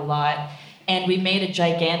around a lot. And we made a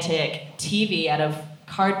gigantic TV out of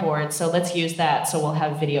cardboard, so let's use that, so we'll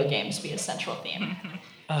have video games be a central theme.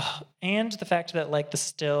 And the fact that like the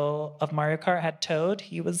still of Mario Kart had Toad,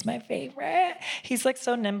 he was my favorite. He's like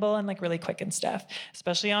so nimble and like really quick and stuff,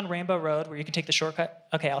 especially on Rainbow Road where you can take the shortcut.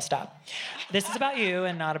 Okay, I'll stop. This is about you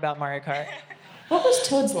and not about Mario Kart. What was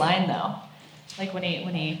Toad's line though? Like when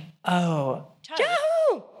he Oh,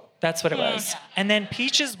 Yahoo! That's what it was. And then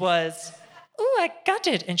Peach's was, ooh, I got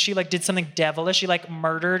it. And she like did something devilish. She like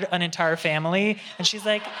murdered an entire family. And she's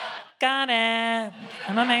like, got it.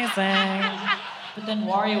 I'm amazing. But then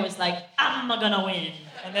Wario was like, I'm gonna win.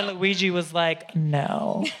 And then Luigi was like,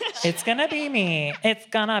 no, it's gonna be me. It's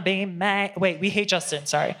gonna be me. Wait, we hate Justin,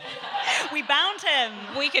 sorry. We bound him.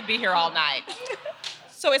 We could be here all night.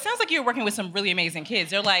 So it sounds like you're working with some really amazing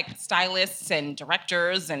kids. They're like stylists and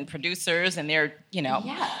directors and producers, and they're,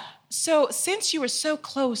 Yeah. So since you were so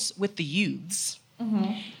close with the youths,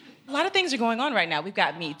 a lot of things are going on right now. We've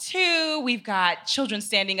got Me Too. We've got children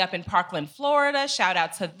standing up in Parkland, Florida. Shout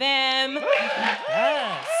out to them.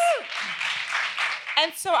 Yes.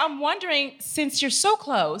 And so I'm wondering, since you're so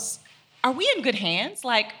close, are we in good hands?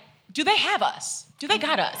 Like, do they have us? Do they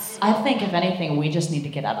got us? I think if anything, we just need to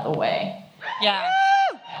get out of the way. Yeah.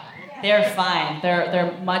 They're fine.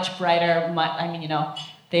 They're much brighter.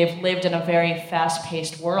 They've lived in a very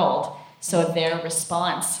fast-paced world, So their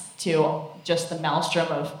response to just the maelstrom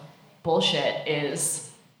of bullshit is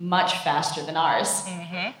much faster than ours.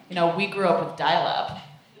 Mm-hmm. You know, we grew up with dial-up.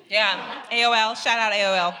 Yeah, AOL, shout out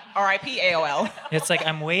AOL, RIP AOL. It's like,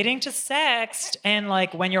 I'm waiting to sext, and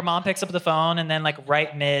like when your mom picks up the phone and then like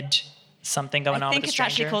right mid something going on I with think a it's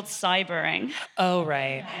stranger. actually called cybering. Oh,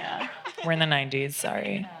 right. Yeah. We're in the 90s,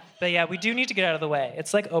 sorry. But yeah, we do need to get out of the way.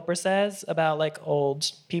 It's like Oprah says about like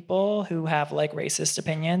old people who have like racist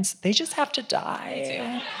opinions. They just have to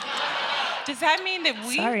die. Does that mean that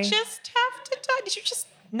we Sorry. just have to die? Did you just...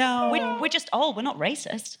 No. We're just old. We're not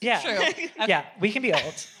racist. Yeah. True. Yeah, we can be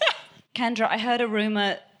old. Kendra, I heard a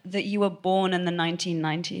rumor that you were born in the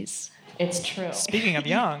 1990s. It's true. Speaking of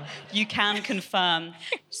young. You can confirm.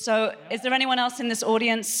 So is there anyone else in this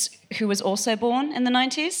audience who was also born in the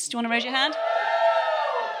 90s? Do you want to raise your hand?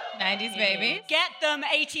 90s babies. Get them,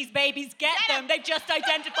 80s babies, get them. They've just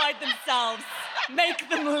identified themselves. Make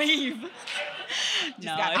them leave.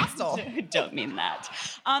 No, got hostile. Don't mean that.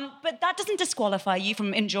 But that doesn't disqualify you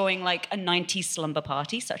from enjoying like a 90s slumber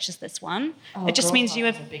party such as this one. It just means you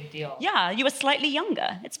have have a big deal. Yeah, you were slightly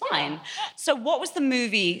younger. It's fine. So what was the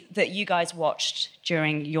movie that you guys watched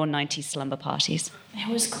during your 90s slumber parties? It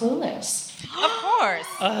was Clueless. Of course.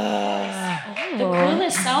 The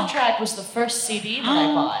Clueless soundtrack was the first CD that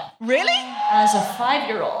I bought. Really? As a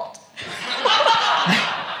 5-year-old.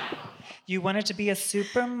 You wanted to be a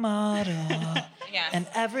supermodel. Yes. And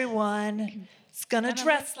everyone is gonna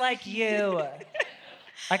dress like you.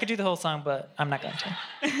 I could do the whole song, but I'm not going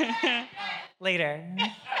to. Later.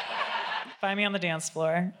 Find me on the dance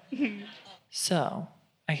floor. So,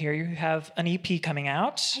 I hear you have an EP coming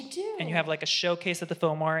out. I do. And you have like a showcase at the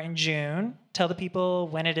Fillmore in June. Tell the people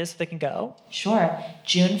when it is so they can go. Sure.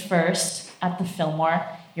 June 1st at the Fillmore.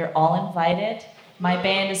 You're all invited. My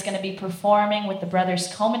band is going to be performing with the Brothers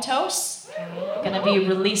Comatose. Going to be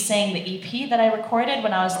releasing the EP that I recorded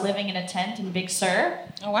when I was living in a tent in Big Sur.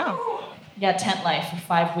 Oh, wow. Yeah, tent life for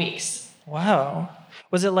 5 weeks. Wow.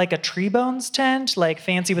 Was it like a tree bones tent, like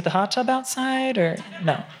fancy with the hot tub outside, or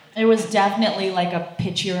no? It was definitely like a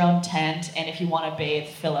pitch your own tent, and if you want to bathe,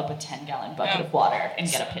 fill up a 10-gallon bucket of water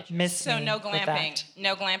and get a pitcher. So no glamping.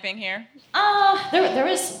 No glamping here? There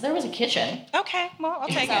was a kitchen. Okay, well, I'll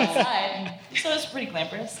take it. Outside. So it was pretty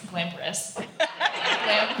glamorous. Glamping,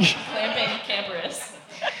 camperous.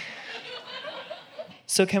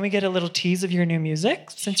 So can we get a little tease of your new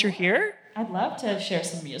music since you're here? I'd love to share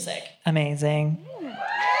some music. Amazing. Give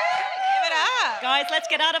it up. Guys, let's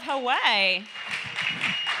get out of her way.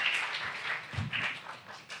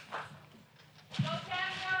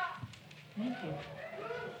 Thank you.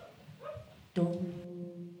 Dum,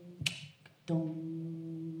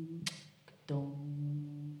 dum, dum,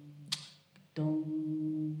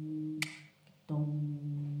 dum, dum,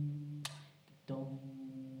 dum,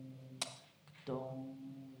 dum,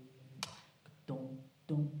 dum,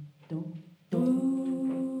 dum, dum,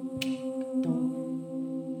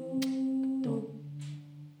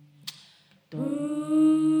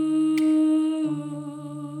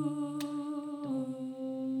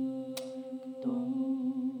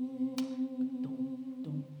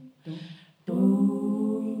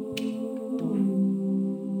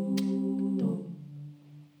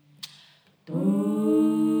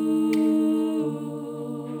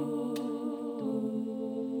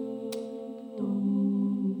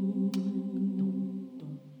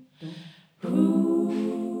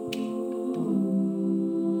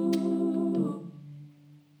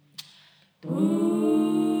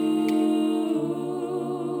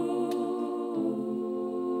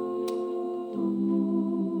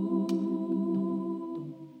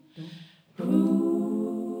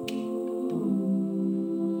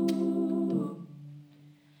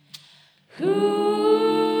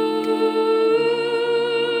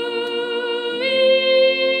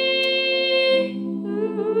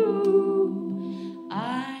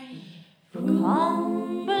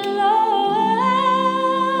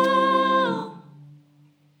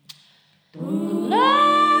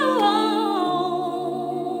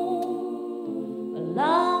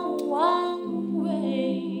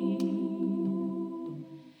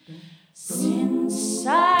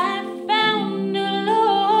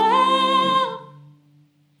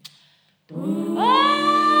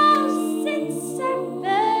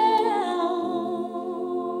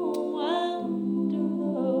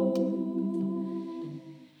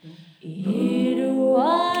 It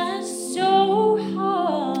was so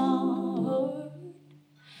hard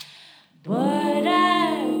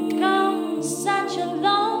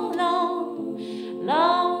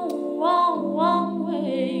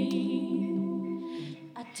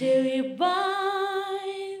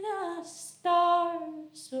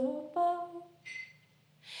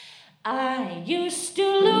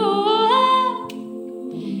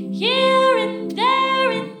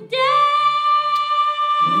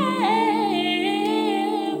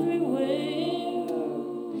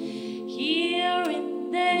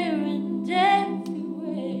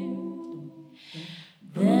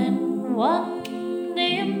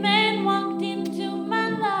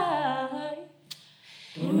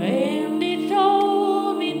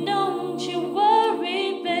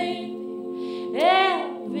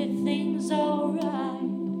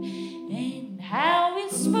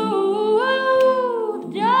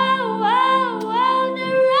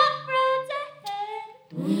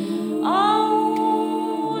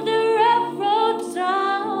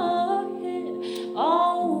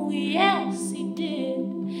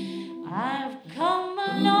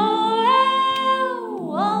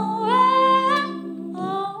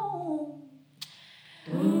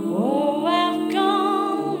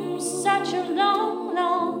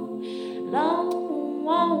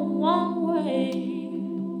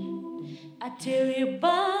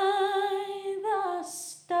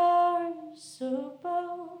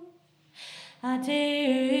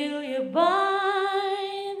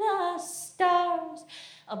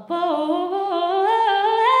The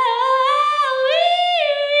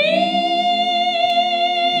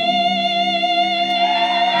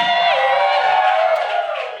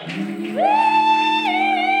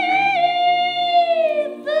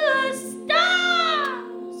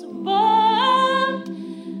stars above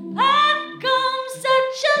have come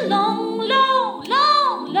such a long, long,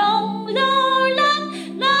 long, long, long, long,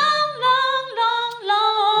 long, long,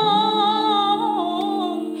 long,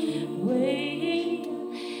 long way.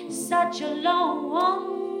 Such a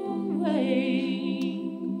long way.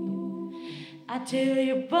 I tell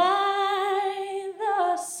you by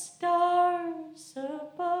the stars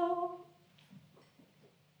above.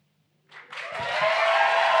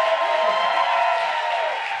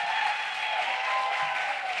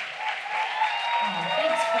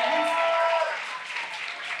 Thanks, friends.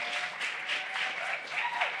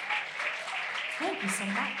 Thank you so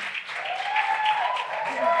much.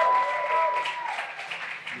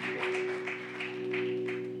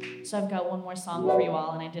 So I've got one more song for you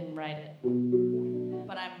all, and I didn't write it.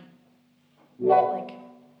 But I'm like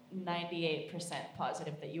 98%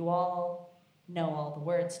 positive that you all know all the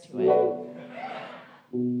words to it.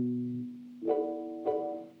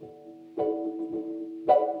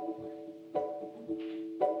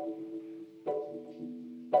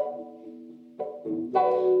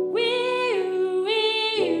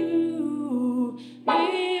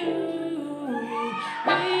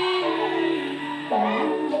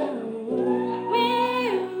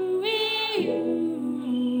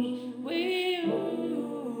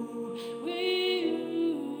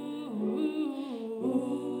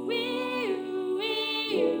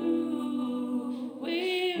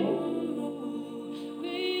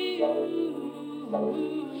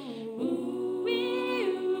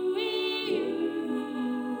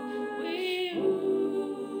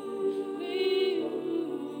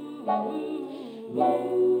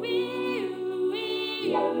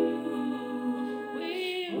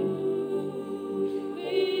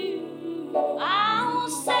 I'll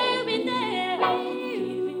say you'll be there if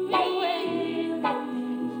you will.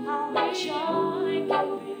 I'll join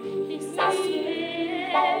this I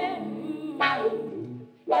swear.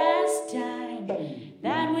 Last time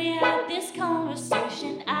that we had this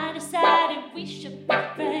conversation, I decided we should be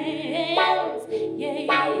friends.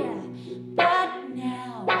 Yeah. But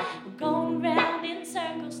now we're going round in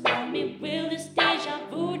circles. Tell me, will this deja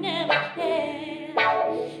vu never end?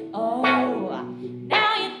 Oh,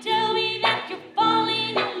 now you tell me that you're falling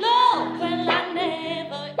in love. Well, I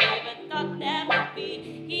never even thought that would be.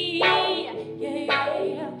 Yeah.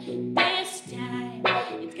 This time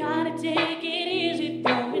you gotta take it easy,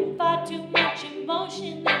 throwing far too much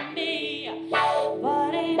emotion in me.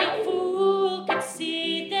 But any fool can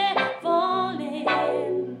see they're falling.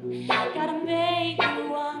 Gotta make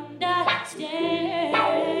you understand.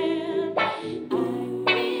 I'm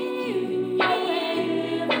giving you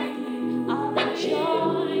everything, all the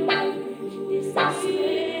joy, this I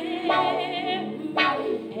swear.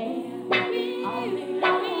 And all that I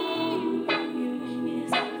want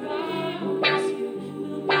is a promise you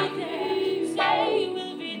will be there. Say you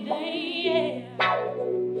will be there.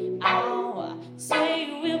 I'll say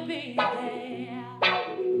you will be there.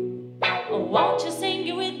 Oh, won't you sing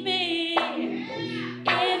it with me?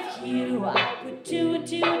 If you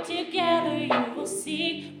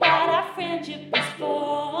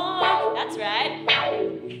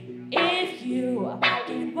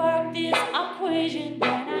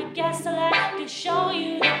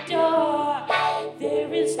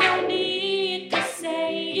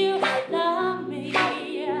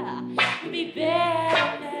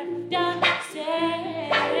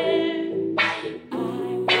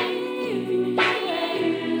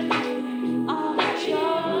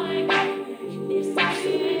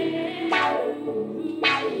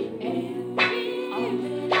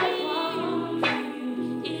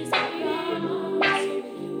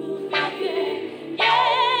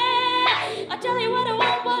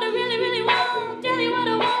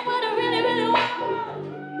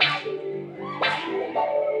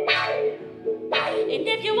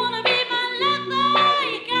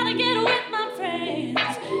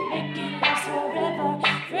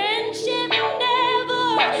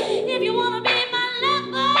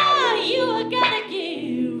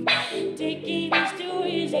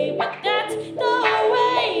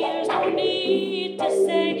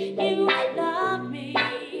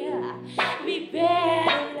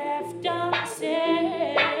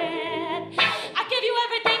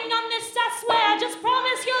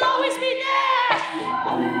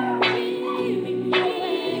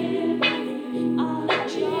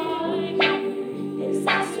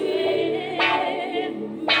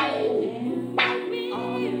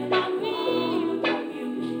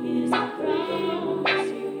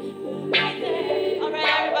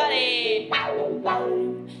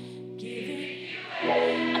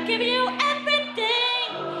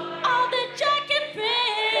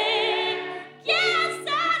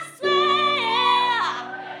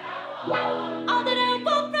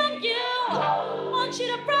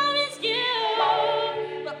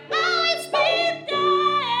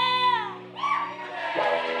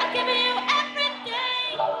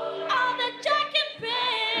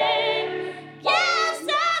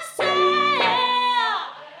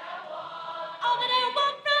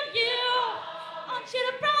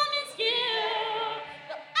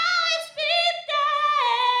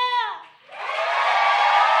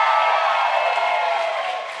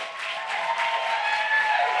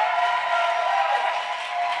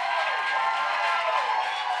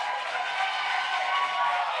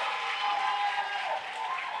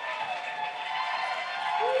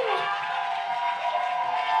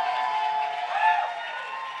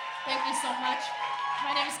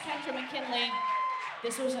McKinley.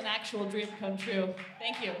 This was an actual dream come true.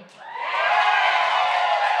 Thank you.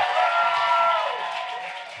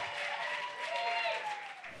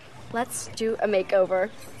 Let's do a makeover.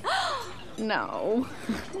 No.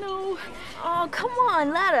 No. Oh, come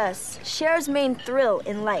on, let us. Cher's main thrill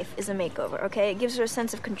in life is a makeover, okay? It gives her a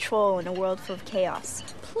sense of control in a world full of chaos.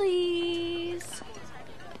 Please.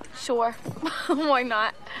 Sure. Why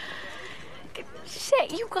not?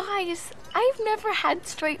 Shit, you guys. I've never had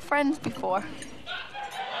straight friends before.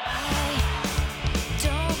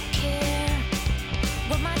 Don't care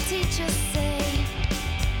what my teachers say.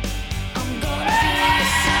 I'm gonna be a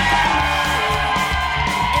supermodel.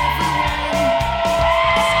 Everyone's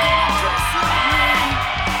gonna dress like me.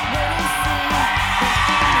 Wait and see.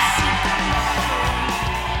 I'm a supermodel.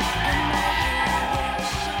 And my hair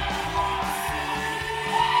will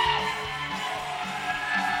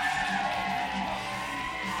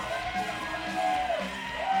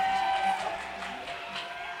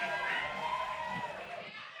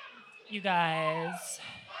You guys,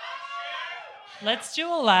 let's do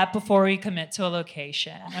a lap before we commit to a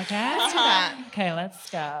location, okay? Let's do that. Okay, let's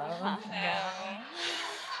go.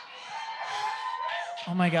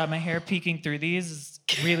 Oh my God, my hair peeking through these is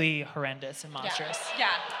really horrendous and monstrous. Yeah.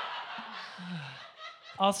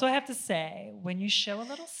 Also, I have to say, when you show a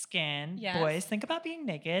little skin, Yes. boys, think about being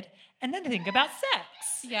naked and then think about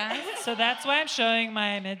sex. Yeah. So that's why I'm showing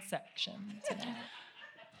my midsection today.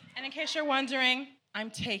 And in case you're wondering, I'm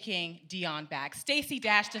taking Dion back. Stacey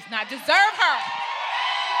Dash does not deserve her.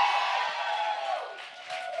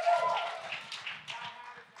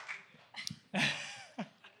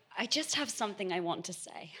 I just have something I want to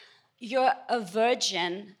say. You're a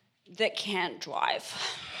virgin that can't drive.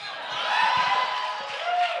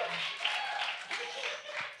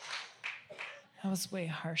 That was way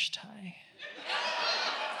harsh, Ty.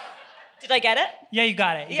 Did I get it? Yeah, you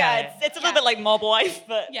got it. You Yeah, got it. it's a little bit like mob wife,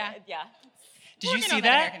 but yeah. Did you Working see on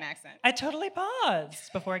that? American accent. I totally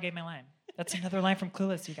paused before I gave my line. That's another line from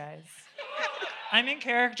Clueless, you guys. I'm in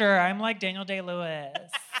character. I'm like Daniel Day-Lewis.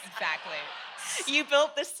 Exactly. You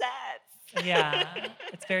built the set. Yeah,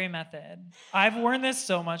 it's very method. I've worn this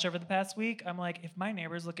so much over the past week. I'm like, if my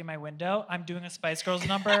neighbors look in my window, I'm doing a Spice Girls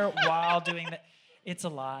number while doing that. It's a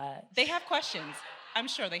lot. They have questions. I'm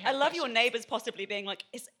sure they have I love questions. your neighbors possibly being like,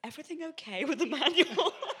 is everything okay with the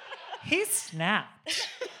manual? He snapped.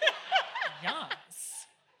 Yes.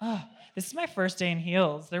 Oh, this is my first day in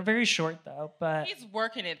heels. They're very short though, but He's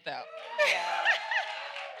working it though.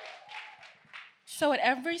 So at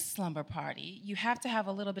every slumber party, you have to have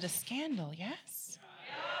a little bit of scandal, yes?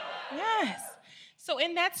 Yes. So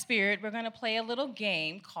in that spirit, we're gonna play a little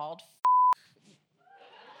game called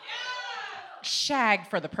Shag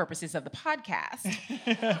for the purposes of the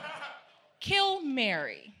podcast. Kill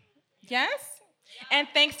Mary. Yes? And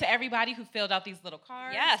thanks to everybody who filled out these little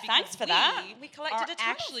cards. Yeah, thanks for that. We collected are a ton of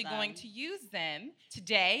actually them. going to use them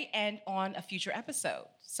today and on a future episode.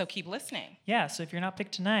 So keep listening. yeah, so if you're not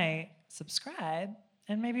picked tonight, subscribe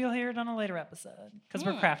and maybe you'll hear it on a later episode because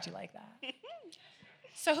we're crafty like that.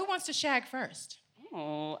 So who wants to shag first?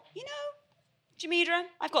 Oh, you know, Jamidra,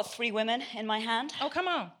 I've got 3 women in my hand. Oh, come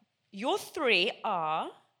on. Your 3 are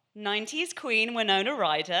 90s queen Winona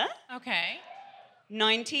Ryder, Okay.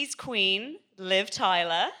 90s queen Liv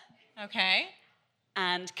Tyler, Okay.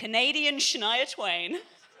 and Canadian Shania Twain.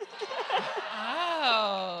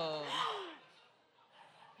 Oh.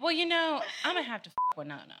 Well, you know, I'm going to have to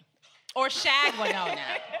Winona. Or shag Winona.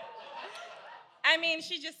 I mean,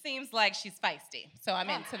 she just seems like she's feisty. So I'm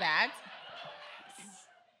into that.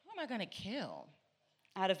 Who am I going to kill?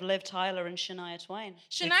 Out of Liv Tyler and Shania Twain.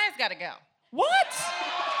 Shania's got to go. What?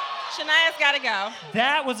 Shania's got to go.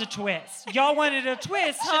 That was a twist. Y'all wanted a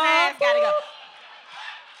twist, huh? Shania's got to go.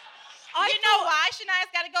 You know why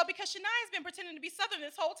Shania's got to go? Because Shania's been pretending to be Southern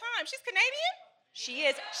this whole time. She's Canadian. She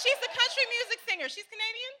is. She's a country music singer. She's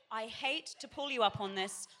Canadian. I hate to pull you up on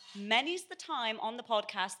this. Many's the time on the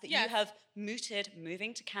podcast that Yes. you have mooted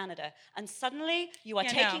moving to Canada, and suddenly you are Yeah,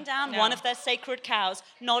 taking down no. one of their sacred cows.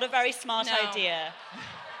 Not a very smart No. idea,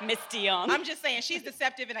 Miss Dion. I'm just saying, she's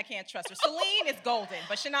deceptive and I can't trust her. Celine is golden,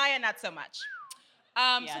 but Shania, not so much. So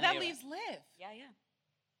no, that you're leaves Liv. Yeah.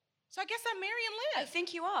 So I guess I'm marrying I Liv.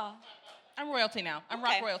 think you are. I'm royalty now. I'm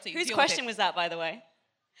Okay. rock royalty. Whose Deal question with was that, by the way?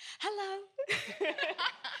 Hello.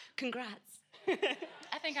 Congrats.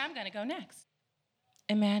 I think I'm going to go next.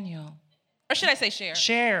 Emmanuel. Or should I say Cher?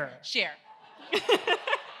 Cher. Cher.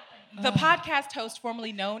 The podcast host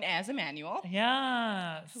formerly known as Emmanuel.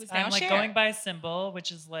 Yes. Who is now I'm like Cher. going by a symbol,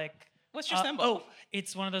 which is like. What's your symbol? Oh,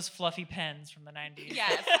 it's one of those fluffy pens from the 90s.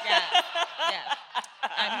 Yes.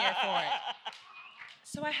 I'm here for it.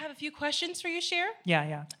 So I have a few questions for you, Cher.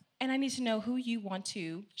 Yeah. and I need to know who you want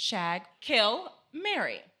to shag, kill,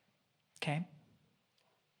 marry. Okay.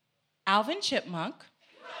 Alvin Chipmunk.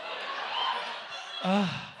 Ugh.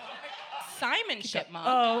 Simon Chipmunk.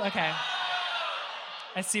 Oh, okay.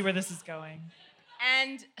 I see where this is going.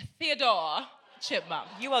 And Theodore Chipmunk.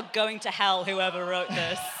 You are going to hell, whoever wrote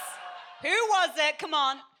this. Who was it? Come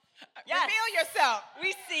on. Yes. Reveal yourself.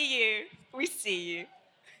 We see you. We see you.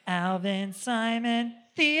 Alvin, Simon,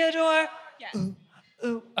 Theodore. Yes.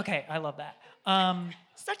 Ooh. Okay, I love that.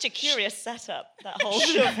 Such a curious setup, that whole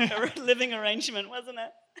sort of living arrangement, wasn't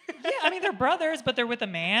it? Yeah, I mean, they're brothers, but they're with a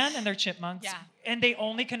man, and they're chipmunks. Yeah. And they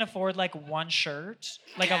only can afford, like, one shirt,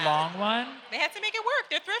 like a long one. They had to make it work.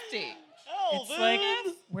 They're thrifty. Oh, It's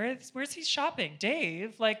like, where's he shopping?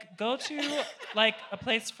 Dave, like, go to, like, a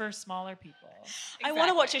place for smaller people. Exactly. I want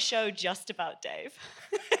to watch a show just about Dave.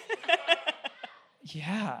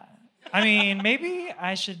 Yeah. I mean, maybe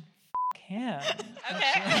I should him.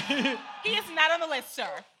 Okay. He is not on the list, sir.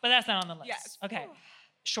 But that's not on the list. Yes. Okay.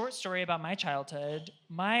 Short story about my childhood.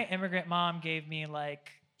 My immigrant mom gave me,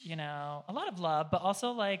 like, you know, a lot of love, but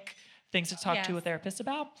also, like, things to talk to a therapist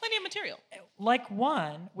about. Plenty of material. Like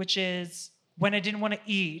one, which is when I didn't want to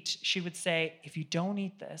eat, she would say, if you don't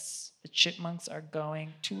eat this, the chipmunks are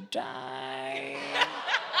going to die.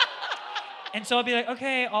 And so I'll be like,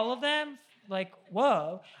 okay, all of them? Like,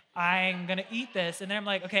 whoa, I'm going to eat this. And then I'm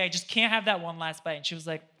like, okay, I just can't have that one last bite. And she was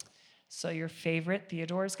like, so your favorite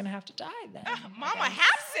Theodore is going to have to die then. Mama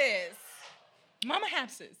Hapses. Mama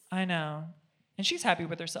Hapses. I know. And she's happy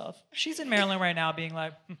with herself. She's in Maryland right now being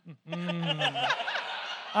like,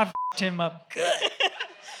 I f***ed him up good.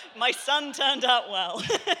 My son turned out well.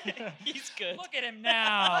 He's good. Look at him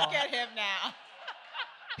now. Look at him now.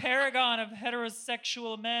 Paragon of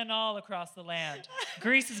heterosexual men all across the land.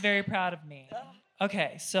 Greece is very proud of me.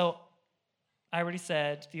 Okay, so I already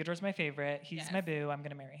said Theodore's my favorite. He's my boo. I'm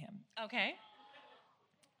going to marry him. Okay.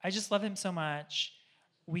 I just love him so much.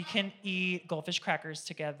 We can eat goldfish crackers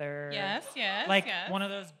together. Yes, yes, Like yes. one of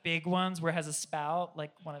those big ones where it has a spout,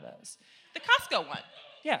 like one of those. The Costco one.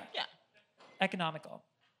 Yeah. Yeah. Economical,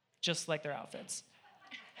 just like their outfits.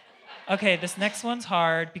 Okay, this next one's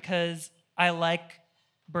hard because I like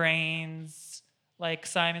brains, like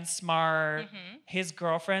Simon's smart. Mm-hmm. His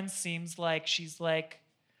girlfriend seems like she's like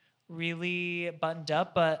really buttoned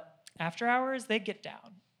up, but after hours, they get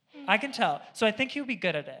down. I can tell. So I think he'll be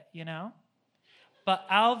good at it, you know? But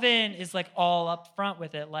Alvin is like all up front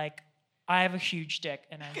with it. Like, I have a huge dick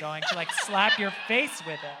and I'm going to like slap your face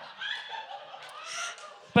with it.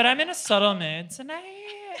 But I'm in a subtle mood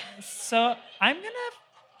tonight. So I'm going to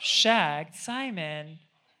shag Simon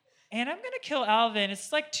and I'm going to kill Alvin.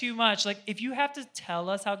 It's like too much. Like, if you have to tell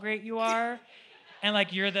us how great you are and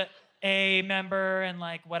like you're the A member and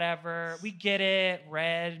like whatever, we get it.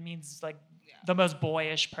 Red means like the most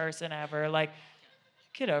boyish person ever. Like,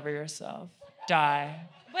 get over yourself. Die.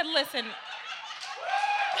 But listen.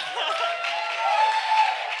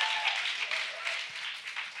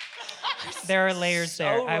 There are layers So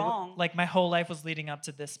there. wrong. Like my whole life was leading up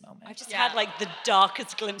to this moment. I just had like the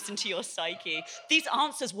darkest glimpse into your psyche. These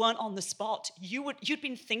answers weren't on the spot. You'd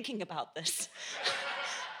been thinking about this.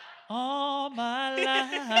 All my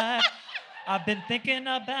life, I've been thinking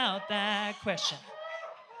about that question.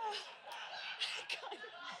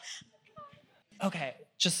 Okay,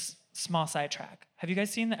 just small sidetrack. Have you guys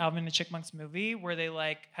seen the Alvin and the Chipmunks movie where they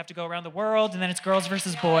like have to go around the world and then it's girls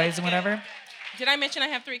versus boys and whatever? Did I mention I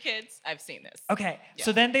have 3 kids? I've seen this. Okay, Yeah.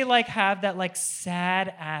 so then they like have that like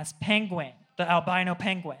sad ass penguin, the albino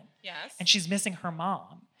penguin. Yes. And she's missing her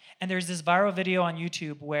mom. And there's this viral video on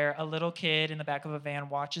YouTube where a little kid in the back of a van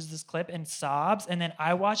watches this clip and sobs. And then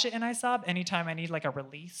I watch it and I sob anytime I need like a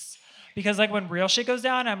release. Because like when real shit goes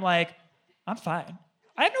down, I'm like, I'm fine.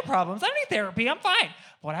 I have no problems. I don't need therapy. I'm fine.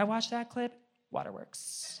 But when I watch that clip,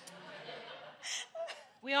 waterworks.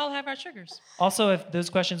 We all have our triggers. Also, if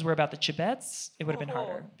those questions were about the Chibettes, it would have been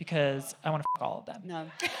harder because I want to fuck all of them. No.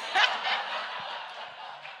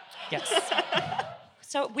 Yes.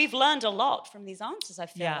 So we've learned a lot from these answers, I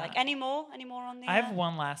feel Yeah. like. Any more on the... I have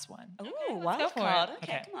one last one. Ooh, let's wild go for it. card.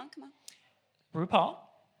 Okay, Okay. come on. RuPaul,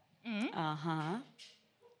 Mm-hmm. Uh-huh.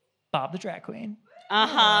 Bob the drag queen,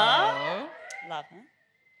 Uh-huh. Love her.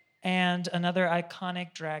 and another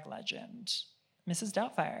iconic drag legend, Mrs.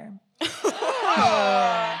 Doubtfire.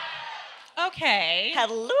 Okay.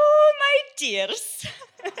 Hello, my dears.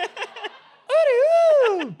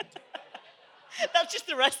 That's just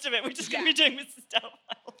the rest of it. We're just going to be doing Mrs.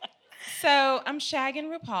 Doubtfire. So I'm shagging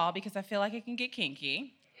RuPaul because I feel like it can get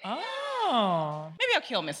kinky. Oh. Maybe I'll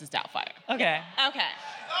kill Mrs. Doubtfire. Okay. Okay.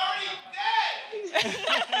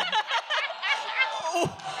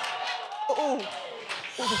 Oh.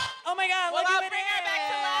 Oh my God, Well, look I'll who it bring her back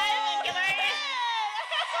to is. life and give her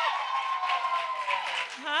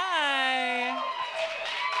Hi.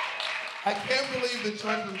 I can't believe the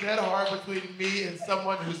choice was that hard between me and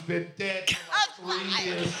someone who's been dead for like 3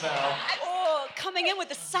 years now. Oh, coming in with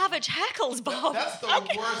the savage heckles, Bob. That's the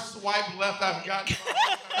worst swipe left I've gotten.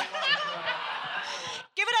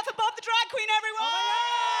 Give it up for Bob the drag queen, everyone!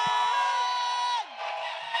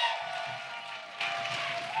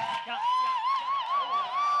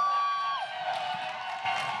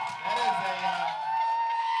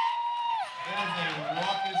 That is a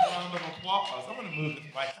raucous round of applause. I'm gonna move this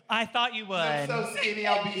mic. I thought you would. I'm so skinny,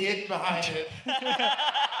 I'll be hidden behind it.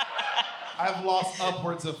 I've lost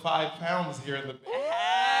upwards of 5 pounds here in the bed.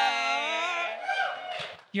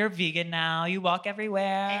 You're vegan now. You walk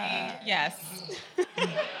everywhere. Yes.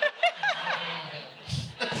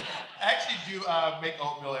 I actually do make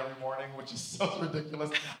oatmeal every morning, which is so ridiculous.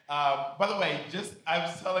 By the way, I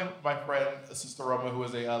was telling my friend, Sister Roma, who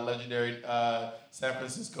is a legendary San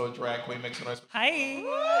Francisco drag queen, make some noise. Hi.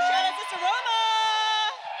 Shout out Sister Roma.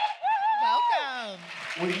 Welcome.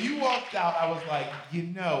 When you walked out, I was like,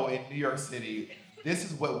 in New York City, this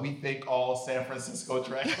is what we think all San Francisco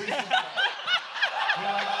drag queens are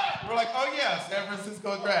like. We're like, oh yeah, San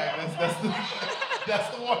Francisco drag. That's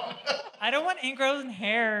the one. I don't want ingrown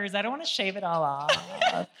hairs. I don't want to shave it all off.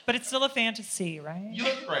 But it's still a fantasy, right? You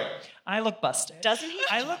look great. I look busted. Doesn't he?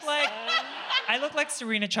 I look like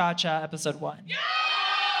Serena Cha-Cha, episode 1. Yeah!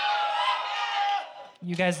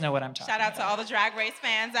 You guys know what I'm talking about. Shout out to all the Drag Race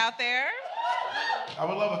fans out there. I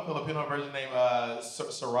would love a Filipino version named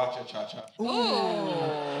Sriracha Cha-Cha.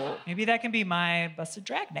 Ooh. Maybe that can be my busted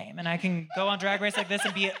drag name, and I can go on Drag Race like this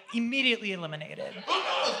and be immediately eliminated. Who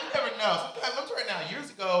knows? You never know. Sometimes, I'm sorry now, years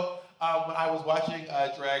ago, when I was watching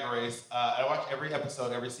Drag Race, I watched every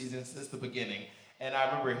episode, every season since the beginning, and I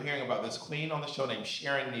remember hearing about this queen on the show named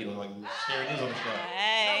Sharon Needles, Sharon Needles on the show.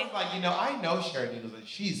 Hey. And I was like, I know Sharon Needles, and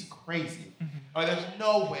she's crazy. There's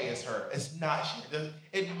no way it's her. It's not Sharon.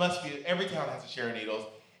 It must be. Every town has a Sharon Needles.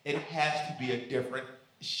 It has to be a different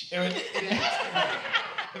Sharon. It has to be.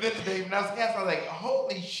 And then today, when I was cast, I was like,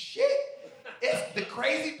 holy shit, it's the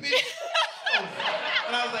crazy bitch.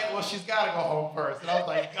 And I was like, well, she's got to go home first. And I was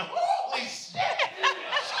like, holy shit,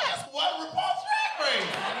 she just won RuPaul's Drag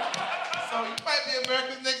Race. So you might be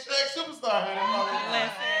America's next drag superstar, honey.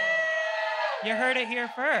 Listen. You heard it here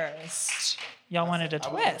first. Y'all wanted a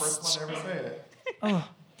twist. I was the first one to ever say it. Oh.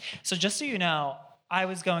 So just so you know, I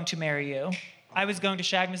was going to marry you. I was going to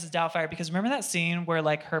shag Mrs. Doubtfire because remember that scene where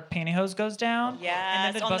like her pantyhose goes down? Yeah.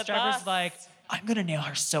 And then the bus driver's like, I'm gonna nail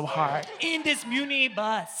her so hard in this Muni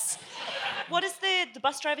bus. What does the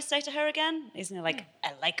bus driver say to her again? Isn't it like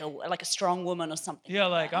I like a strong woman or something? Yeah,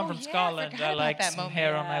 like I'm from Scotland. I like that some moment.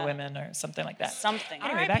 hair on my women or something like that. Something.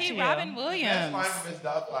 Anyway, back to you. Robin Williams. That's fine for Miss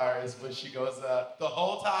Doubtfire is when she goes, the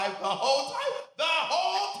whole time. No,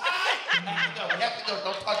 we have to go,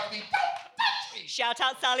 don't touch me. Shout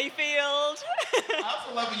out Sally Field. I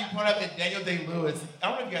also love when you point out that Daniel Day-Lewis, I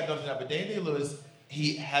don't know if you guys noticed that, but Daniel Day-Lewis,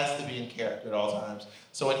 he has to be in character at all times.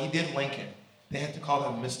 So when he did Lincoln, they had to call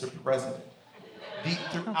him Mr. President.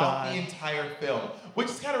 Throughout the entire film, which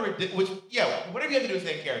is kind of ridiculous. Whatever you have to do is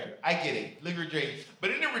stay in character. I get it, live your dream.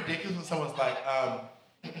 But isn't it ridiculous when someone's like a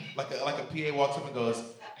PA walks up and goes,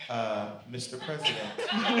 Mr. President,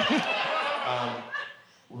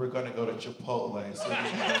 we're gonna go to Chipotle.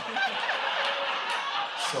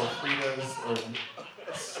 So Frida's or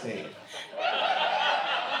steak.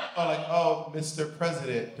 Oh, Mr.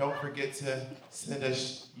 President, don't forget to send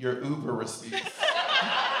us your Uber receipts.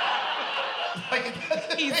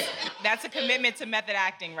 That's a commitment to method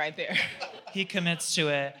acting right there. He commits to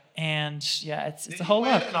it, and yeah, it's a whole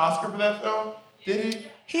lot. Did he win an Oscar for that film? Did he?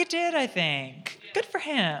 He did, I think. Good for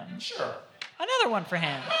him. Sure. Another one for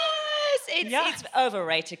him. It's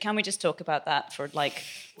overrated. Can we just talk about that for like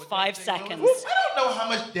 5 seconds? I don't know how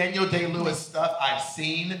much Daniel Day-Lewis stuff I've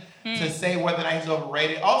seen to say whether or not he's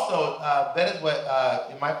overrated. Also, that is what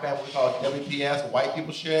in my family we call WPS, white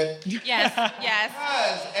people shit. Yes.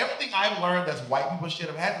 Because everything I've learned that's white people shit,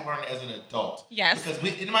 I've had to learn as an adult. Yes. Because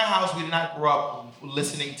in my house, we did not grow up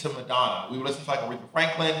listening to Madonna. We would listen to like Aretha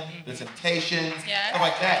Franklin, The Temptations, stuff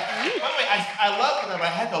like that. By the way, I love Madonna, but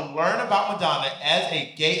I had to learn about Madonna as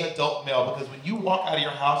a gay adult male because when you walk out of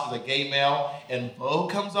your house as a gay male and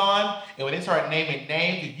Vogue comes on, and when they start naming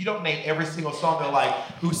names, if you don't name every single song, they're like,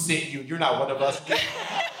 who sent you? You're not one of us.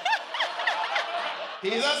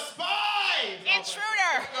 He's a spy!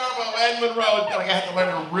 Intruder! Ed Monroe, I had to learn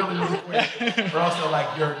it really, really quick. We're also like,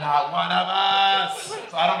 you're not one of us.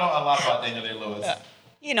 So I don't know a lot about Daniel Day-Lewis.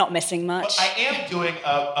 You're not missing much. But I am doing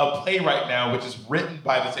a play right now, which is written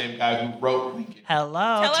by the same guy who wrote Lincoln.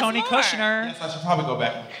 Hello, Tell us Tony more. Kushner. Yes, I should probably go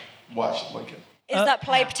back and watch Lincoln. Is that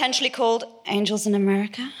play potentially called Angels in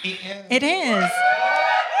America? It is.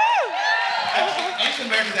 Angels in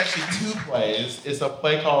America is actually two plays. It's a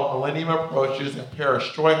play called Millennium Approaches and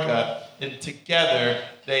Perestroika. And together,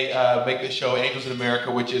 they make the show Angels in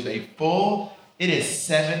America, which is it is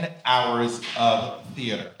 7 hours of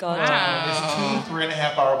theater. God. Wow. It's 2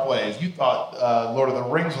 3.5 hour plays. You thought Lord of the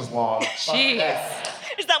Rings was long. Jeez.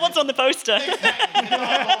 Is that what's on the poster? Exactly.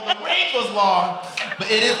 Lord of the Rings was long. But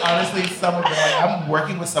it is honestly some of the, I'm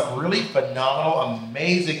working with some really phenomenal,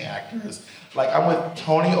 amazing actors. Like, I'm with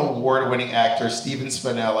Tony Award-winning actor Steven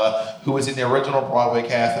Spinella, who was in the original Broadway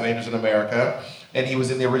cast of Angels in America. And he was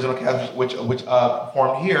in the original cast, which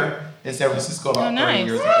performed here in San Francisco about 30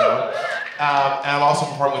 years ago. And I'm also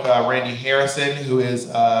performing with Randy Harrison, who is,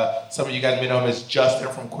 some of you guys may know him as Justin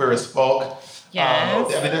from Queer as Folk.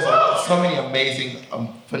 Yes. I mean, there's so many amazing,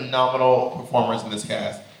 phenomenal performers in this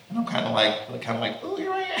cast. And I'm kind of like, oh,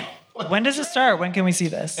 here I am. When does it start? When can we see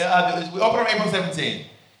this? We open on April 17th.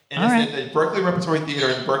 And it's at the Berkeley Repertory Theater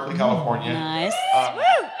in Berkeley, California. Nice.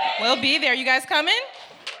 Woo! We'll be there. You guys coming?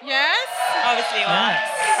 Yes? Obviously you are.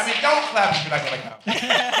 I mean, don't clap if you're not going to come.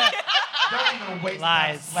 Don't even waste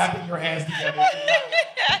time slapping your hands together.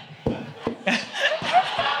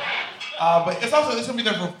 But it's going to be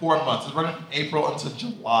there for 4 months. It's running from April until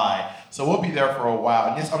July. So we'll be there for a while.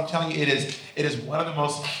 And this, I'm telling you, it is one of the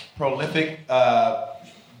most prolific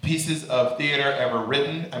pieces of theater ever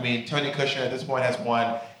written. I mean, Tony Kushner at this point has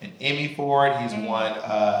won an Emmy for it. He's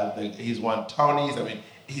won Tonys. I mean,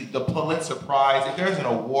 the Pulitzer Prize. If there's an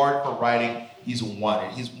award for writing, he's won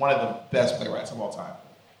it. He's one of the best playwrights of all time.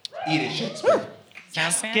 Eat it, Shakespeare.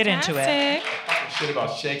 Sounds fantastic. Get into it. Talking shit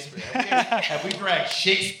about Shakespeare. Have we dragged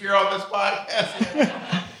Shakespeare on this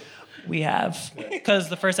podcast? We have. Because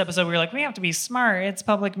the first episode we were like, we have to be smart. It's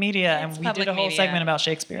public media. And we did a whole segment about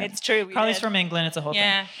Shakespeare. It's true. Carly's from England. It's a whole thing.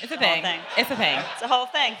 Yeah, it's a thing. It's a thing. It's a whole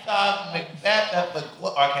thing. Macbeth at the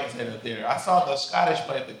Globe. I can't say it in the theater. I saw the Scottish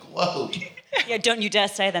play at the Globe. Yeah, don't you dare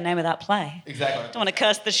say the name of that play. Exactly. Don't want to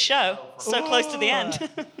curse the show. So close to the end.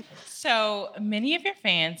 So many of your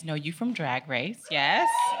fans know you from Drag Race, yes?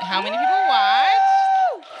 How many people watch?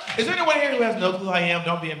 Is there anyone here who has no clue who I am?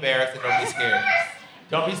 Don't be embarrassed and don't be scared.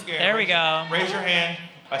 Don't be scared. There we go. Raise your hand.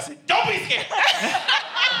 I said, don't be scared.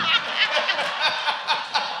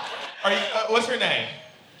 Are you? What's your name?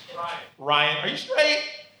 Ryan. Are you straight?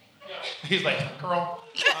 Yeah. He's like, girl.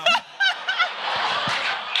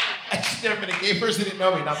 I've never been a gay person, didn't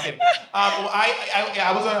know me. Not kidding. Well,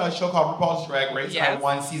 I was on a show called RuPaul's Drag Race. Yes. I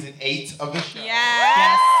won season 8 of the show.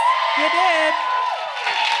 Yes. You did.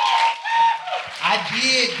 I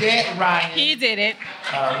did that, Ryan. He did it.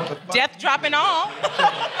 What the fuck? Death dropping all.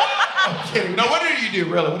 I'm kidding. No, what do you do,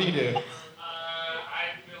 really? What do you do?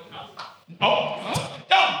 Oh,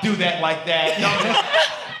 don't do that like that.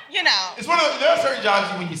 You know. It's one of there are certain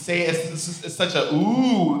jobs when you say it's such a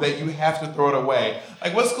ooh that you have to throw it away.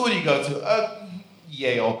 Like, what school do you go to?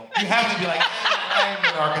 Yale. You have to be like, I'm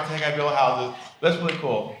an architect. I build houses. That's really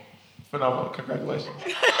cool. Phenomenal. Congratulations.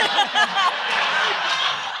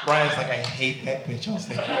 Brian's like, I hate that bitch on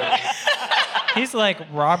stage. He's like,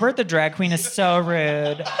 Robert the drag queen is so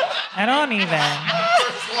rude. I don't even.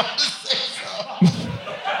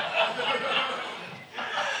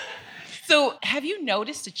 So have you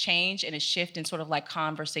noticed a change and a shift in sort of like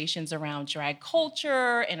conversations around drag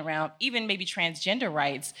culture and around even maybe transgender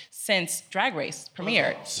rights since Drag Race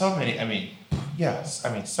premiered? So many. I mean, yes.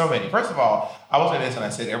 I mean, so many. First of all, I was in this and I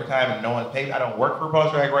said every time no one's paid, I don't work for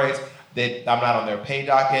RuPaul's Drag Race. That I'm not on their pay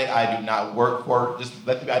docket. I do not work for,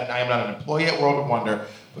 I am not an employee at World of Wonder.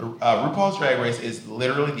 But RuPaul's Drag Race is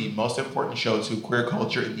literally the most important show to queer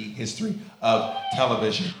culture in the history of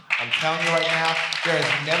television. I'm telling you right now, there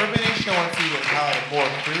has never been a show on TV that highlighted more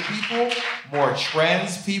queer people, more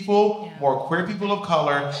trans people, more queer people of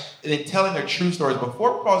color, and telling their true stories.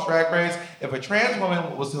 Before RuPaul's Drag Race, if a trans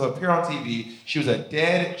woman was to appear on TV, she was a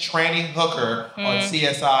dead tranny hooker on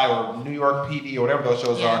CSI or New York PD or whatever those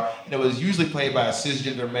shows are, and it was usually played by a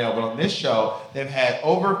cisgender male. But on this show, they've had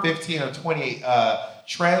over 15 or 20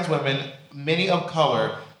 trans women, many of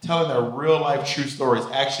color, telling their real life true stories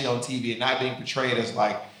actually on TV and not being portrayed as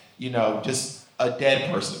like, you know, just a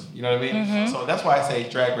dead person. You know what I mean? So that's why I say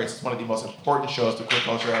Drag Race is one of the most important shows to queer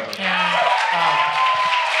culture ever. Yeah.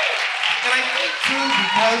 And I think too,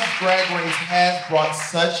 because Drag Race has brought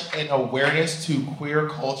such an awareness to queer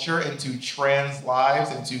culture and to trans lives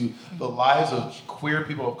and to the lives of queer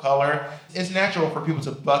people of color, it's natural for people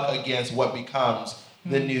to buck against what becomes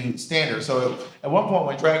the new standard. So at one point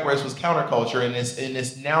when Drag Race was counterculture and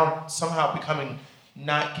it's now somehow becoming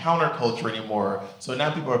not counterculture anymore. So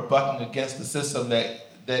now people are bucking against the system that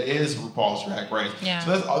is RuPaul's Drag Race. Yeah.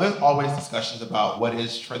 So there's always discussions about what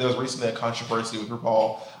is there was recently a controversy with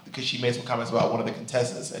RuPaul because she made some comments about one of the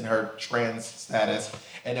contestants and her trans status,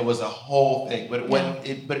 and it was a whole thing. But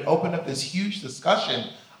it opened up this huge discussion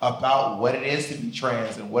about what it is to be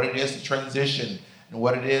trans and what it is to transition and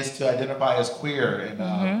what it is to identify as queer,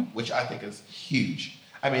 and which I think is huge.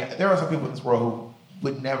 I mean, there are some people in this world who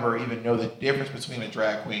would never even know the difference between a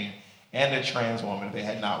drag queen and a trans woman if they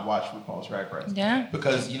had not watched RuPaul's Drag Race. Yeah.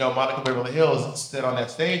 Because, Monica Beverly Hills stood on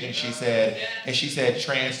that stage and she said,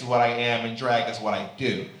 trans is what I am and drag is what I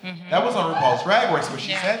do. Mm-hmm. That was on RuPaul's Drag Race where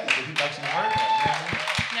she said that. If you've actually heard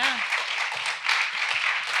that.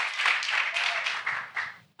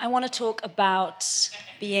 I want to talk about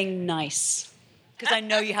being nice. Because I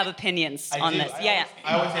know you have opinions on this. I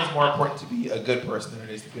always say it's more important to be a good person than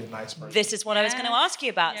it is to be a nice person. This is what I was going to ask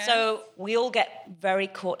you about. Yes. So we all get very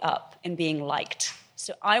caught up in being liked.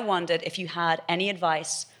 So I wondered if you had any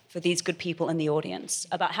advice for these good people in the audience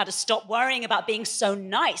about how to stop worrying about being so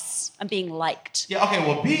nice and being liked. Yeah,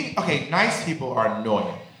 nice people are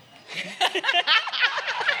annoying.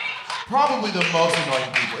 Probably the most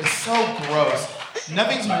annoying people. It's so gross.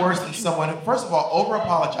 Nothing's worse than someone, first of all,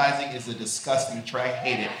 over-apologizing is a disgusting trait. I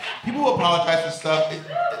hate it. People who apologize for stuff,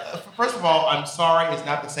 first of all, I'm sorry is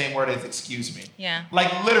not the same word as excuse me. Yeah.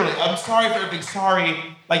 Like, literally, I'm sorry for everything. Sorry.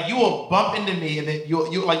 Like, you will bump into me, and then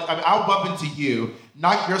I'll bump into you,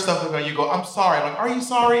 knock your stuff over, and you go, I'm sorry. I'm like, are you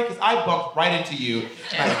sorry? Because I bumped right into you,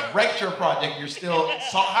 and I wrecked your project, you're still,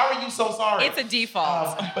 how are you so sorry? It's a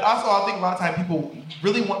default. But also, I think a lot of times people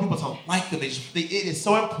really want people to like them. It is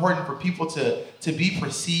so important for people to be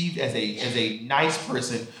perceived as a nice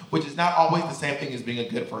person, which is not always the same thing as being a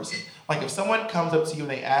good person. Like if someone comes up to you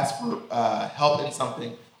and they ask for help in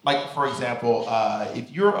something, like for example, if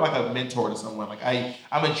you're like a mentor to someone, like I'm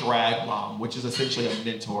a drag mom, which is essentially a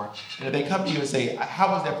mentor, and if they come to you and say, how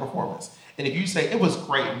was that performance? And if you say, it was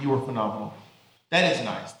great and you were phenomenal, that is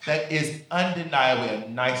nice. That is undeniably a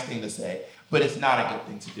nice thing to say, but it's not a good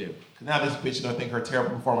thing to do. Because now this bitch is gonna think her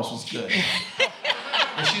terrible performance was good.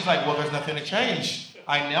 And she's like, well, there's nothing to change.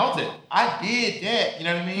 I nailed it. I did that. You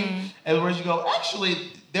know what I mean? Mm-hmm. And whereas you go,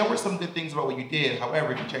 actually, there were some good things about what you did.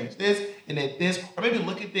 However, if you change this and then this, or maybe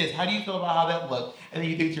look at this. How do you feel about how that looked? And then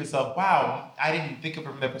you think to yourself, wow, I didn't think of it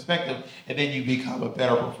from that perspective. And then you become a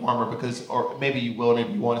better performer because, or maybe you will, or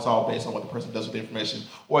maybe you won't. It's all based on what the person does with the information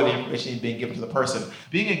or the information being given to the person.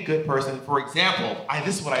 Being a good person, for example,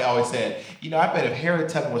 this is what I always said. I bet if Harriet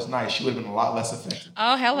Tubman was nice, she would have been a lot less effective.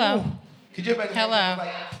 Oh, hello. Ooh. Could you imagine? Hello.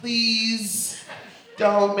 Like, please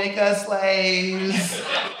don't make us slaves.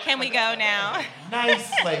 Can we go now? Nice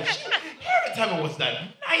slave. Harriet Tubman was the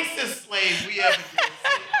nicest slave we ever did.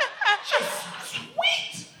 Just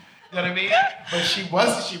sweet. You know what I mean? But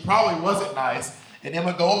she probably wasn't nice. And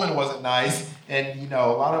Emma Goldman wasn't nice. And, a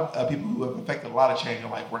lot of people who have affected a lot of change in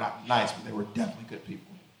life were not nice, but they were definitely good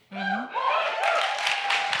people. Mm-hmm.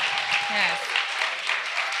 Yes.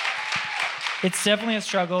 It's definitely a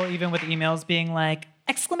struggle, even with emails being like,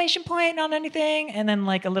 exclamation point on anything, and then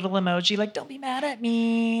like a little emoji, like, don't be mad at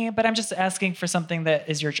me, but I'm just asking for something that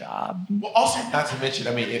is your job. Well, also, not to mention,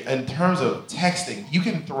 in terms of texting, you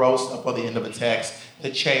can throw stuff on the end of a text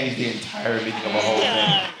that change the entire meaning of a whole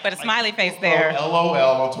thing. But a smiley face there. LOL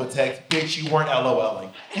onto a text, bitch, you weren't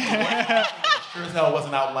LOLing. Sure as hell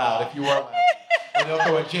wasn't out loud if you weren't laughing. And they'll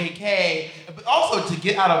throw a JK. But also to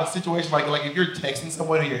get out of a situation like if you're texting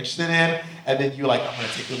someone who you're interested in, and then you're like, I'm gonna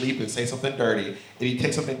take a leap and say something dirty. And you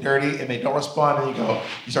take something dirty and they don't respond, and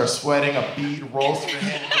you start sweating, a bead rolls through your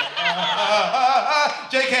head, and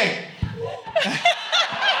you're like, JK.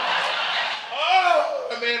 Oh,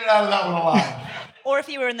 I made it out of that one alive. Or if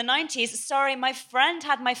you were in the 90s, sorry, my friend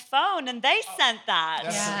had my phone and they sent that.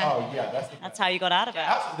 That's how you got out of it.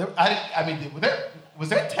 Was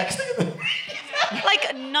there texting in the 90s?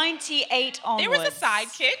 Like 98 onwards. There was a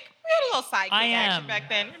sidekick. We had a little sidekick action back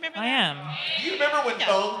then. Remember that? I am. Do you remember when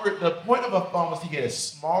phones were, the point of a phone was to get as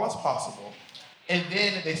small as possible, and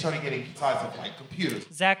then they started getting size of like computers.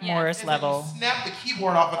 Zach Morris level. So snap the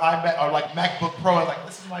keyboard off an iPad or like MacBook Pro and like,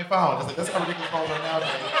 this is my phone. It's like, that's how ridiculous phones are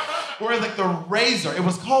nowadays. Whereas like the Razor, it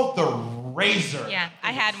was called the Razor. Yeah,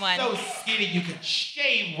 I had one. So skinny you could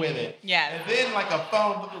shave with it. Yeah. And then like a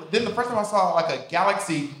phone, then the first time I saw like a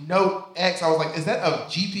Galaxy Note X, I was like, is that a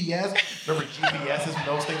GPS? Remember GPSs when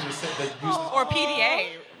those things were sent? Or PDA.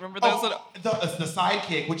 Remember those little... The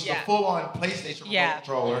Sidekick, which is a full-on PlayStation remote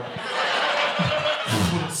controller.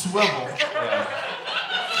 With a swivel.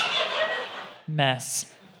 Mess.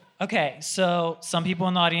 Okay, so some people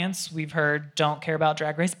in the audience, we've heard, don't care about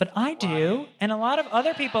Drag Race, but I do, and a lot of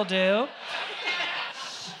other people do.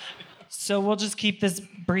 So we'll just keep this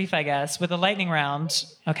brief, I guess, with a lightning round.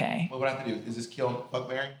 Okay. What would I have to do? Is this kill, fuck,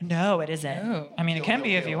 marry? No, it isn't. I mean, it can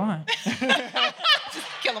be if you want. Just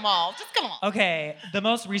kill them all. Just kill them all. Okay, the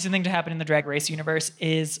most recent thing to happen in the Drag Race universe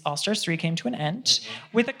is All Stars 3 came to an end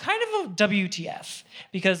with a kind of a WTF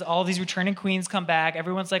because all these returning queens come back.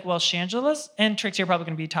 Everyone's like, well, Shangela and Trixie are probably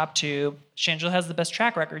going to be top 2. Shangela has the best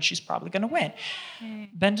track record. She's probably going to win.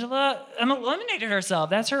 Bendela eliminated herself.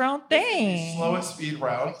 That's her own thing. Slowest speed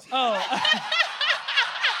round. Oh.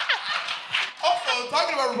 Also,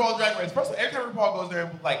 talking about RuPaul's Drag Race, first of all, every time RuPaul goes there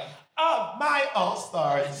and like, oh, my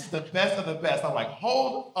All-Stars, this is the best of the best. I'm like,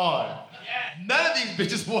 hold on. None of these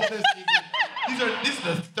bitches won this season. This is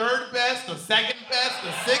the third best, the second best,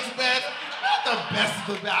 the sixth best. Not the best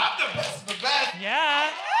of the best. I'm the best of the best. Yeah.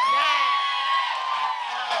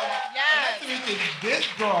 Yes. This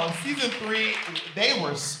girl, season 3, they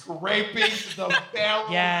were scraping the barrel of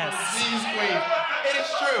these queens. It is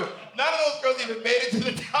true. None of those girls even made it to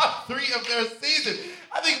the top 3 of their season.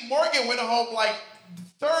 I think Morgan went home like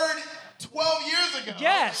third 12 years ago.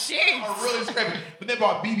 Yes. Are really scraping. But they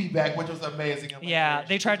brought BB back, which was amazing. Yeah,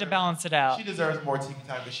 they tried to balance it out. She deserves more TV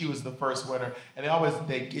time because she was the first winner. And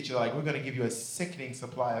they get you like, we're going to give you a sickening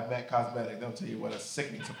supply of MAC cosmetics. They'll tell you what a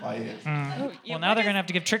sickening supply is. Well, now they're going to have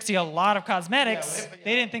to give Trixie a lot of cosmetics.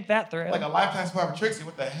 They didn't think that through. Like a lifetime supply for Trixie.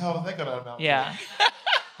 What the hell is that going to amount to? Yeah.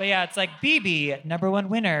 But yeah, it's like BB, #1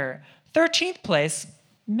 winner. 13th place,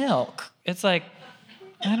 Milk. It's like,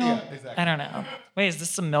 I don't know. Wait, is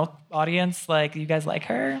this a Milk audience? Like, you guys like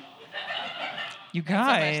her? You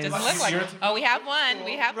guys. Doesn't look like. Oh, we have one.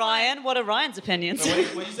 We have Ryan. What are Ryan's opinions? So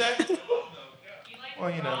what you say? Well,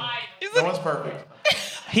 you know, no one's perfect.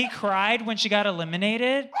 He cried when she got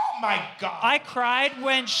eliminated. Oh my God. I cried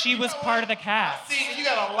when she was part of the cast. See, you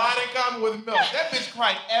got a lot in common with Milk. That bitch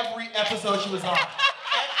cried every episode she was on.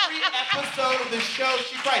 Every episode of the show,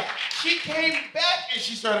 she cried. She came back and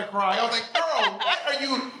she started crying. I was like, girl, what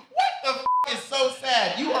the f*** is so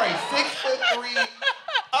sad? You are a 6'3",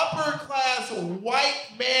 upper class white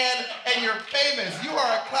man and you're famous. You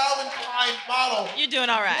are a Calvin Klein model. You're doing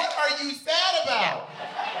all right. What are you sad about?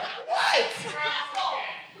 What?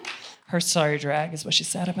 Her sorry drag is what she's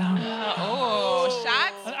sad about. Shots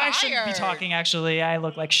fired. I shouldn't be talking, actually. I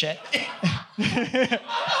look like shit.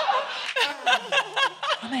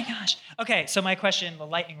 Oh my gosh. Okay, so my question, the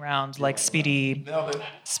lightning round, like Speedy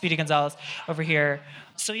Gonzalez over here.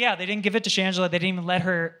 So yeah, they didn't give it to Shangela. They didn't even let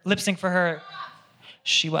her lip sync for her.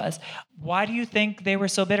 She was. Why do you think they were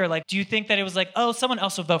so bitter? Like, do you think that it was like, oh, someone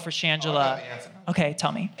else will vote for Shangela? I got the answer. Okay,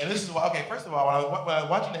 tell me. And this is why, okay, first of all, when I was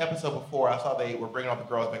watching the episode before, I saw they were bringing all the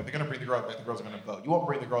girls back. They're going to bring the girls back. The girls are going to vote. You won't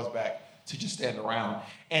bring the girls back to just stand around.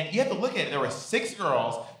 And you have to look at it. There were 6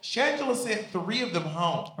 girls. Shangela sent 3 of them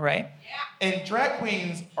home. Right. And drag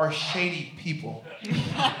queens are shady people.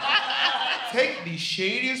 Take the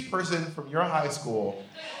shadiest person from your high school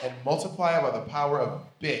and multiply it by the power of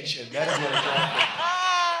bitch, and that is what a drag queen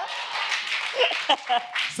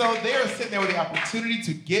is. So they are sitting there with the opportunity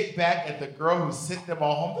to get back at the girl who sent them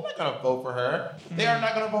all home. They're not going to vote for her. They are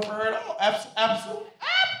not going to vote for her at all.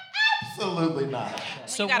 Absolutely not.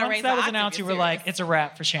 So once that was announced, you were like, it's a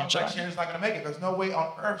wrap for I was like, Shangela. Shannon's not going to make it. There's no way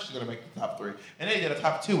on earth she's going to make the top 3. And they did a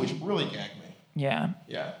top 2, which really gagged me. Yeah.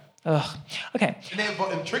 Yeah. Ugh. Okay.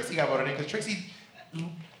 And Trixie got voted in because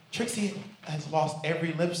Trixie has lost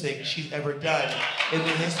every lip sync she's ever done in the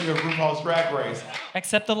history of RuPaul's Drag Race.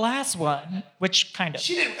 Except the last one, which kind of.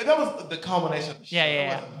 She didn't. That was the culmination of the show. Yeah.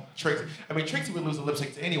 It wasn't Trixie. I mean, Trixie would lose a lip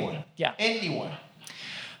sync to anyone. Yeah. Anyone.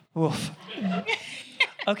 Oof.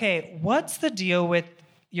 Okay, what's the deal with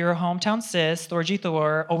your hometown sis, Thorgy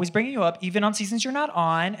Thor, always bringing you up, even on seasons you're not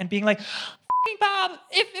on, and being like, "F***ing Bob,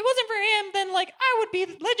 if it wasn't for him, then like I would be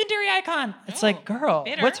the legendary icon." It's like, girl,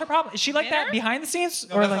 what's her problem? Is she like that behind the scenes?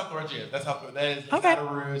 No, or that's like, how Thorgy is. That's how that is. It's Okay.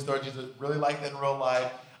 not a ruse. Thorgy's really like that in real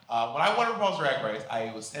life. When I won RuPaul's Drag Race,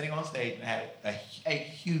 I was standing on stage and I had a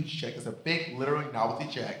huge check. It's a big, literally novelty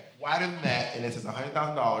check. Wider than that, and it says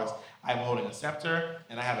 $100,000. I'm holding a scepter,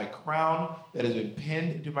 and I have a crown that has been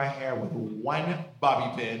pinned into my hair with one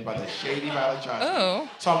bobby pin by the shady Violet Johnson. Oh.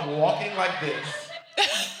 So I'm walking like this.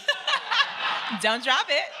 Don't drop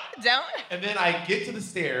it. Don't. And then I get to the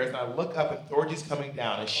stairs, and I look up, and Thorgy's coming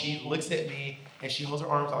down, and she looks at me, and she holds her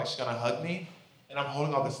arms out like she's gonna hug me, and I'm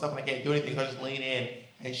holding all this stuff, and I can't do anything, so I just lean in,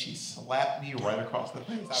 and she slapped me right across the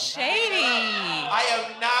face. Shady. I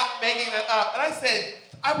am not making that up. And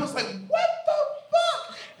I was like, what the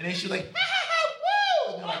fuck? And then she's like, ha ha ha,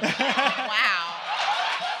 woo! And then like, Wow.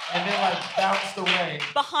 and then like bounced away.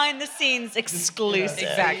 Behind the scenes exclusive.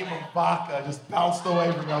 Exactly. Vodka just bounced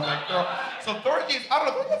away from me. I was like, girl. So Thorgy is, I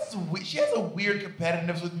don't know, she has a weird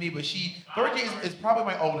competitiveness with me, but Thorgy is probably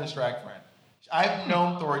my oldest drag friend. I've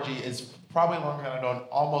known Thorgy is probably longer than I've known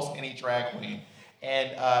almost any drag queen.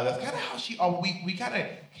 And that's kind of how we kind of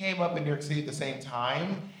came up in New York City at the same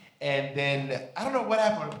time. And then, I don't know what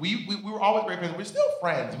happened. We were always great friends. We're still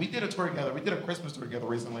friends. We did a tour together. We did a Christmas tour together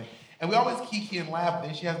recently. And we always kiki and laugh. And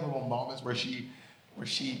then she has little moments where she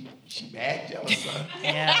mad jealous.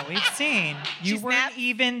 Yeah, we've seen. You weren't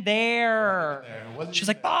even there. She was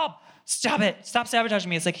like, Bob, stop it. Stop sabotaging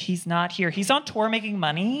me. It's like, he's not here. He's on tour making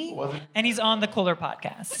money. And he's on the Cooler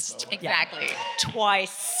podcast. Exactly. Yeah.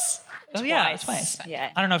 Twice. Oh, yeah, twice.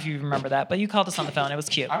 Yeah. I don't know if you remember that, but you called us on the phone. It was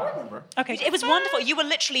cute. I remember. Okay. It was wonderful. You were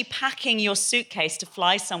literally packing your suitcase to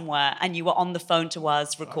fly somewhere, and you were on the phone to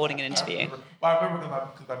us recording an interview. I remember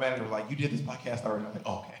because my manager was like, you did this podcast already. I was like,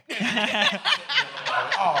 oh, okay.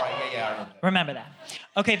 All right, yeah, I remember that. Remember that.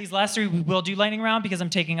 Okay, these last three we will do lightning round because I'm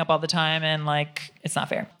taking up all the time and like it's not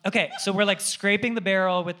fair. Okay, so we're like scraping the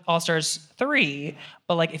barrel with All Stars 3,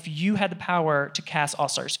 but like if you had the power to cast All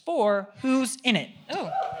Stars 4, who's in it?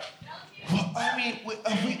 Oh. Well, I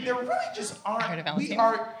mean, there really just aren't.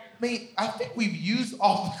 I think we've used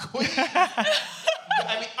all the queens.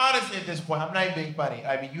 I mean, honestly, at this point, I'm not even being funny.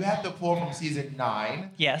 I mean, you have to pull from season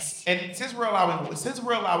 9. Yes. And since we're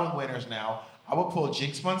allowing winners now, I would pull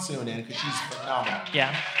Jinx Monsoon in because she's phenomenal.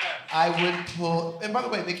 Yeah. I would pull. And by the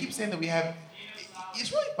way, they keep saying that we have.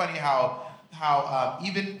 It's really funny how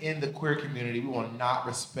even in the queer community, we will not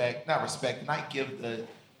give the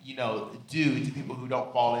due to people who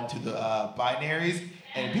don't fall into the binaries.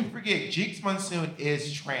 And people forget, Jinx Monsoon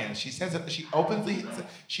is trans. She says that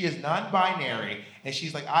she is non-binary, and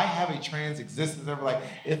she's like, I have a trans existence. And we're like,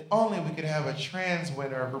 if only we could have a trans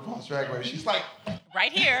winner of RuPaul's Drag Race. She's like,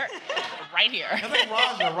 right here, right here. It's like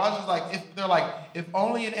Raja. Raja's like, if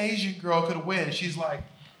only an Asian girl could win. She's like,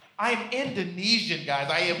 I'm Indonesian, guys.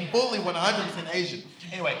 I am fully 100% Asian.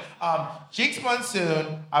 Anyway, Jinx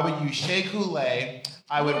Monsoon, I would use Shea Coulee.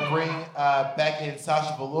 I would bring back in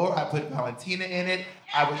Sasha Velour. I put Valentina in it.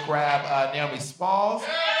 I would grab Naomi Smalls,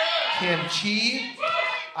 Kim Chi.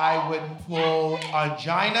 I would pull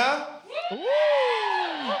Angina.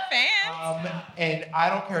 Ooh, fans. And I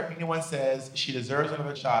don't care if anyone says she deserves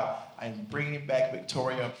another shot. I'm bringing back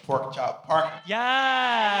Victoria Porkchop Park.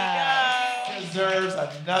 Yeah. She deserves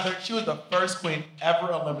another. She was the first queen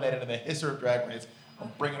ever eliminated in the history of Drag Race.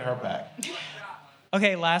 I'm bringing her back.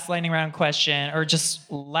 Okay, last lightning round question, or just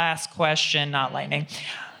last question, not lightning.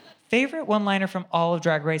 Favorite one-liner from all of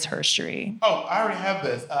Drag Race history? Oh, I already have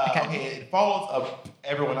this. Okay, it follows up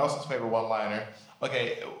everyone else's favorite one-liner.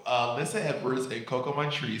 Okay, Alyssa Edwards and Coco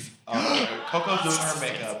Montrese. Coco's doing her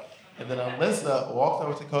makeup. And then Alyssa walks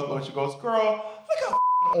over to Coco and she goes, girl, look how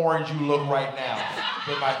orange you look right now.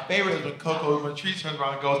 But my favorite is when Coco Montrese turns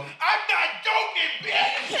around and goes, I'm not joking,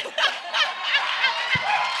 bitch!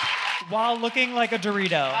 While looking like a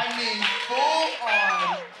Dorito. I mean, full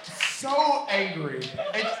on, so angry.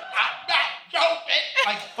 And I'm not joking,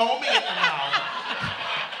 like foaming at the mouth.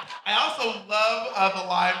 I also love the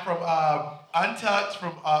line from Untouched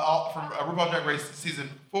from RuPaul's Drag Race season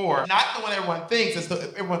 4. Not the one everyone thinks.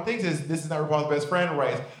 Everyone thinks this is not RuPaul's best friend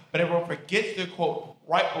race, but everyone forgets the quote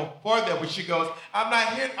right before that, where she goes, "I'm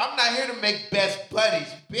not here to make best buddies,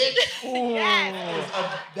 bitch." Yes.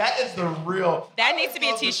 That is the real. That needs to be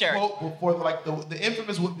a T-shirt. Quote before the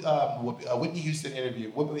infamous Whitney Houston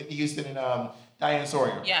interview. Whitney Houston and Diane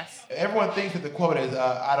Sawyer. Yes. Everyone thinks that the quote is,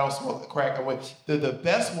 "I don't smoke crack." The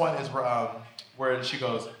best one is where she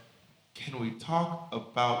goes, "Can we talk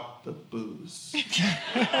about the booze?" That is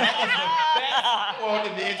the best quote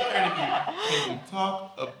in the entire interview. Can we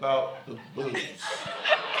talk about the booze?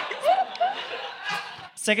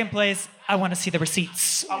 Second place, I want to see the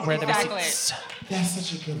receipts. Where are the receipts? That's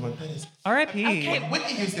such a good one. That is. R.I.P. Okay,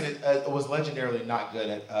 Whitney Houston was legendarily not good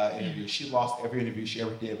at interviews. She lost every interview she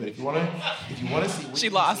ever did. But if you want to see Whitney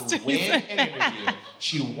Houston win an interview,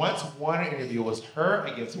 she once won an interview. It was her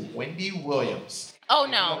against Wendy Williams. Oh,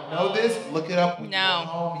 no. no. If you don't know this, look it up. When you go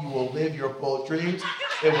home, you will live your full dreams.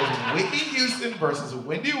 It was Whitney Houston versus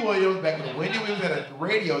Wendy Williams back when Wendy Williams had a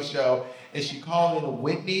radio show, and she called in.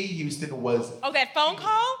 Whitney Houston was... Oh, that phone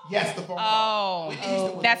call? Yes, the phone call. Oh, Whitney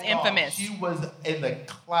Houston was that's wrong. infamous. She was in the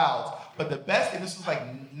clouds. But the best thing, this was like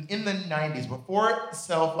in the 90s, before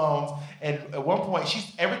cell phones, and at one point,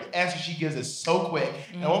 every answer she gives is so quick.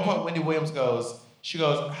 And at one point, Wendy Williams goes... She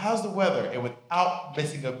goes, "How's the weather?" And without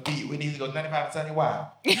missing a beat, Whitney Houston goes, 95 and sunny. Why?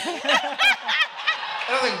 And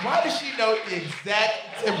I was like, why does she know the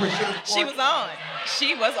exact temperature? She was on.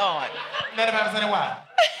 95 and sunny. Why?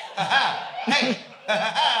 Hey.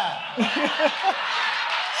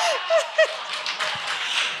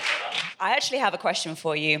 I actually have a question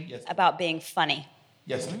for you about being funny.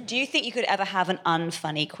 Yes. Do you think you could ever have an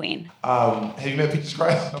unfunny queen? Have you met Peaches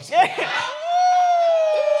Christ?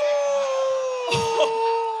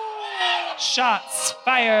 Shots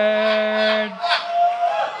fired. No,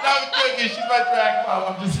 I'm joking. She's my drag mom.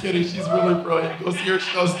 I'm just kidding. She's really brilliant. Go see her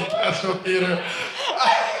shows at the Castro Theater.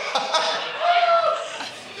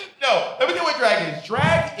 No, let me tell you what drag is.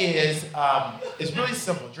 Drag is it's really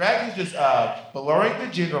simple. Drag is just blurring the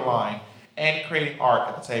gender line and creating art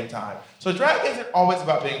at the same time. So drag isn't always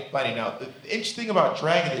about being funny. Now, the interesting thing about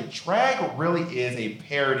drag is that drag really is a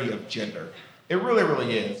parody of gender. It really,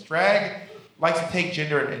 really is. Drag likes to take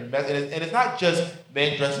gender and it's not just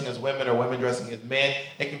men dressing as women or women dressing as men.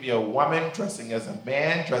 It can be a woman dressing as a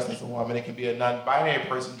man, dressed as a woman. It can be a non-binary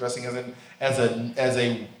person dressing as a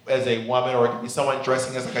woman, or it can be someone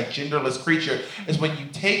dressing as like a genderless creature. It's when you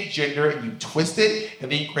take gender and you twist it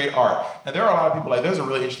and then you create art. And there are a lot of people there's a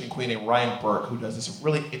really interesting queen named Ryan Burke who does this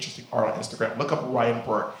really interesting art on Instagram. Look up Ryan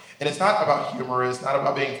Burke. And it's not about humor, it's not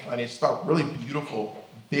about being funny, it's about really beautiful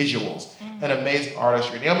visuals and amazing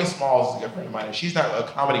artistry. Naomi Smalls is a good friend of mine, and she's not a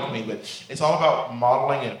comedy queen, but it's all about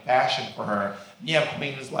modeling and fashion for her. You have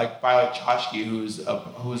queens like Violet Chachki, who's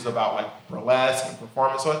about like burlesque and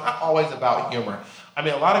performance, so it's not always about humor. I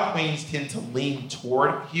mean, a lot of queens tend to lean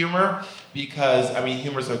toward humor because, I mean,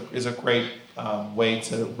 humor is a great way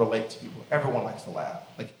to relate to people. Everyone likes to laugh.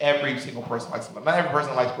 Like, every single person likes to laugh. Not every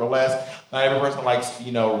person likes burlesque. Not every person likes,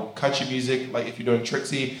 country music, like if you're doing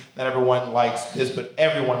Trixie. Not everyone likes this, but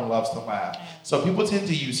everyone loves to laugh. So people tend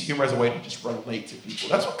to use humor as a way to just relate to people.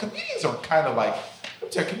 That's what comedians are kind of like.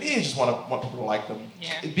 Comedians just want people to like them.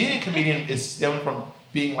 Yeah. Being a comedian is stemming from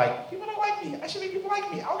being like, people don't like me. I should make people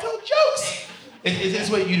like me. I'll tell jokes. It's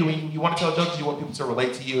what you do when you want to tell jokes. You want people to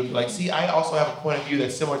relate to you and be like, see, I also have a point of view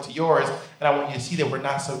that's similar to yours, and I want you to see that we're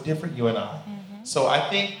not so different, you and I. Mm-hmm. So I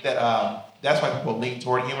think that that's why people lean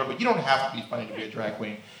toward humor, but you don't have to be funny to be a drag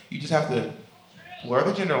queen. You just have to blur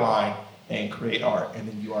the gender line and create art, and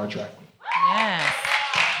then you are a drag queen. Yes.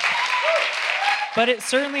 But it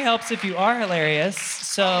certainly helps if you are hilarious.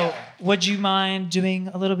 So would you mind doing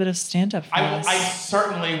a little bit of stand-up for us? I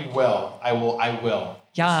certainly will. I will.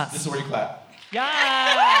 Yeah. This is where you clap.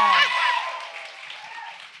 Yeah.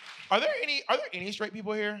 Are there any straight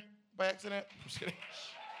people here by accident? I'm just kidding.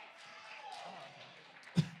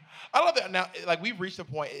 I love that now. Like, we've reached a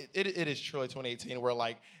point. It is truly 2018 where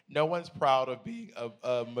like no one's proud of being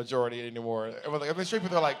a majority anymore. Everyone's like, straight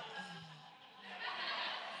people are like,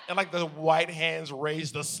 and like the white hands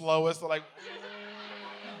raised the slowest. They're like,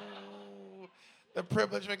 the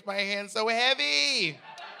privilege makes my hands so heavy.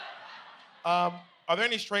 Are there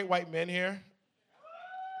any straight white men here?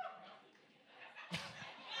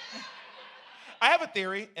 I have a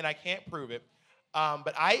theory, and I can't prove it,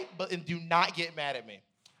 but do not get mad at me.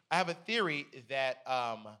 I have a theory that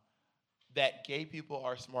that gay people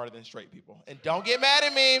are smarter than straight people, and don't get mad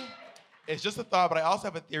at me. It's just a thought, but I also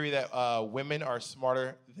have a theory that women are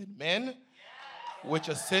smarter than men, which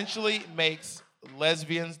essentially makes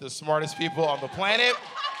lesbians the smartest people on the planet,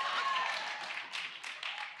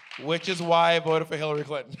 which is why I voted for Hillary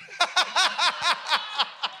Clinton.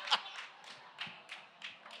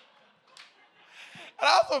 And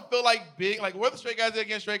I also feel like where the straight guys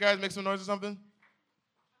against straight guys make some noise or something?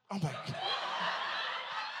 Oh my God. Listen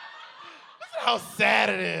how sad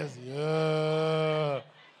it is. Yeah.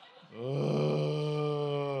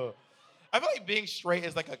 I feel like being straight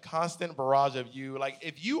is like a constant barrage of you. Like,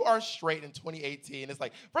 if you are straight in 2018, it's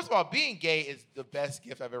like, first of all, being gay is the best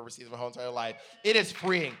gift I've ever received in my whole entire life. It is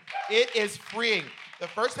freeing. It is freeing. The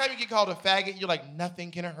first time you get called a faggot, you're like, nothing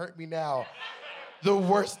can hurt me now. The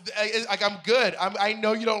worst, like, I'm good. I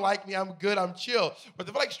know you don't like me. I'm good. I'm chill. But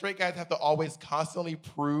I feel like straight guys have to always constantly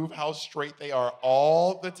prove how straight they are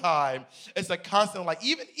all the time. It's like constant, like,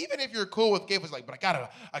 even if you're cool with gay, it's like, but I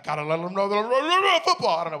gotta let them know that I'm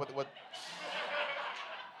football. I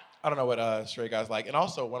don't know what straight guys like. And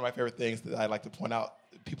also, one of my favorite things that I like to point out,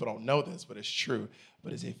 people don't know this, but it's true,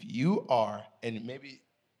 but is if you are, and maybe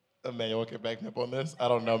Emmanuel can back me up on this. I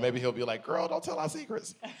don't know. Maybe he'll be like, girl, don't tell our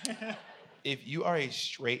secrets. If you are a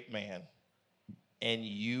straight man and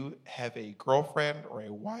you have a girlfriend or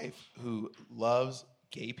a wife who loves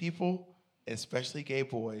gay people, especially gay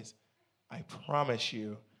boys, I promise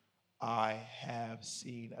you, I have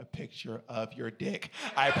seen a picture of your dick.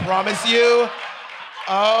 I promise you.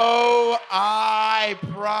 Oh, I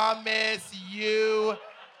promise you.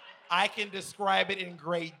 I can describe it in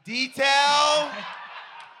great detail.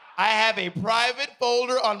 I have a private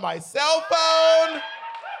folder on my cell phone.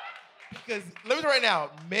 Because let me tell you right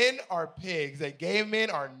now, men are pigs and gay men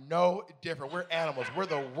are no different. We're animals. We're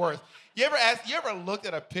the worst. You ever looked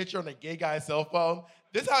at a picture on a gay guy's cell phone?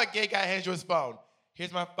 This is how a gay guy hands you his phone.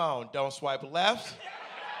 Here's my phone. Don't swipe left.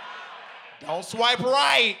 Don't swipe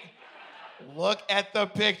right. Look at the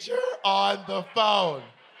picture on the phone.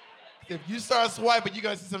 If you start swiping, you're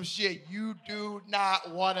gonna see some shit you do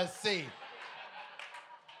not wanna see.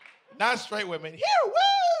 Not straight women. Here, woo!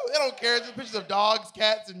 They don't care. Just pictures of dogs,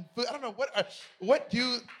 cats, and food. I don't know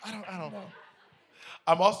I don't know.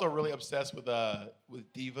 I'm also really obsessed with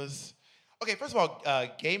divas. Okay, first of all,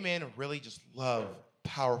 gay men really just love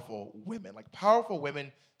powerful women. Like powerful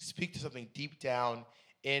women speak to something deep down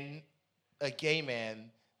in a gay man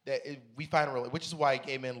we find really, which is why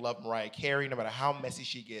gay men love Mariah Carey, no matter how messy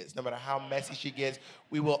she gets. No matter how messy she gets,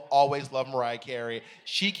 we will always love Mariah Carey.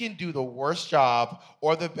 She can do the worst job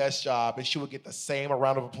or the best job, and she will get the same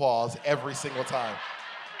round of applause every single time.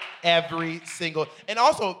 But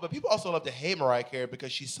people also love to hate Mariah Carey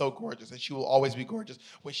because she's so gorgeous, and she will always be gorgeous.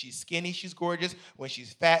 When she's skinny, she's gorgeous. When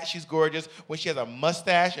she's fat, she's gorgeous. When she has a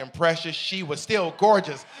mustache and precious, she was still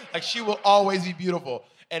gorgeous. Like, she will always be beautiful.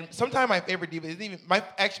 And sometimes my favorite diva isn't even, my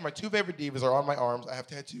two favorite divas are on my arms. I have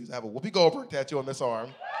tattoos. I have a Whoopi Goldberg tattoo on this arm.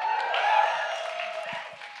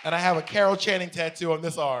 And I have a Carol Channing tattoo on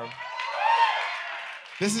this arm.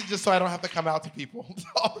 This is just so I don't have to come out to people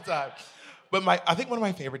all the time. But I think one of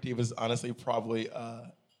my favorite divas is honestly probably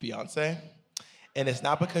Beyonce. And it's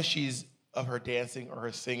not because she's of her dancing or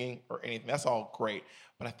her singing or anything. That's all great.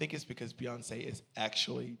 But I think it's because Beyonce is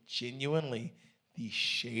actually genuinely the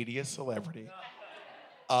shadiest celebrity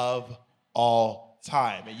of all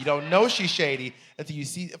time. And you don't know she's shady until you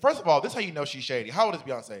see. First of all, this is how you know she's shady. How old is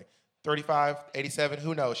Beyonce? 35, 87?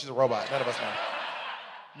 Who knows? She's a robot. None of us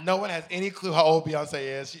know. No one has any clue how old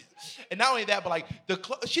Beyonce is. And not only that, but like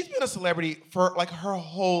she's been a celebrity for like her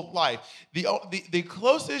whole life. The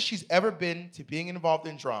closest she's ever been to being involved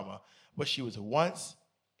in drama was she was once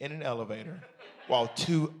in an elevator while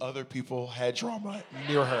two other people had drama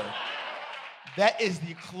near her. That is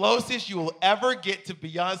the closest you will ever get to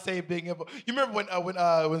Beyonce being able. You remember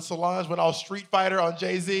when Solange went all Street Fighter on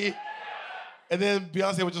Jay-Z, and then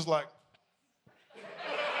Beyonce was just like.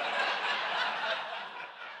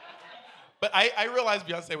 But I realized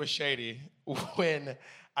Beyonce was shady when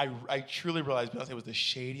I truly realized Beyonce was the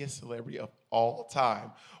shadiest celebrity of all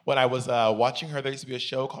time. When I was watching her, there used to be a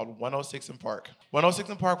show called 106 in Park. 106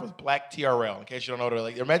 in Park was Black TRL. In case you don't know,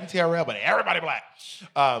 they're making TRL, but everybody black.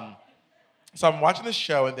 So I'm watching this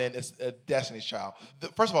show, and then it's Destiny's Child.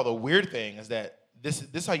 First of all, the weird thing is that this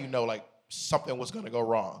is how you know like something was going to go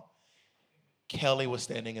wrong. Kelly was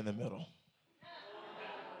standing in the middle.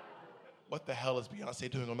 What the hell is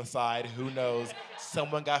Beyonce doing on the side? Who knows?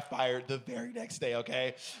 Someone got fired the very next day,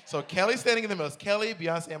 okay? So Kelly's standing in the middle. It's Kelly,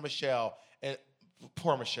 Beyonce, and Michelle. And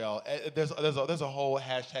poor Michelle. There's a whole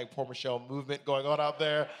hashtag poor Michelle movement going on out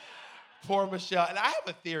there. Poor Michelle. And I have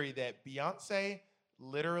a theory that Beyonce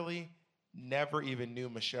literally never even knew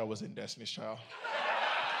Michelle was in Destiny's Child.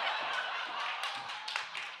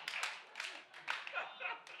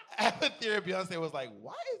 I have a theory Beyonce was like,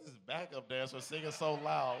 why is this backup dancer singing so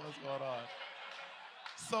loud? What's going on?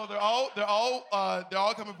 So they're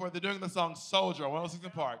all coming forward. They're doing the song Soldier on 106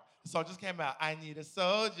 in Park. The song just came out. I need a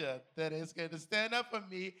soldier that is going to stand up for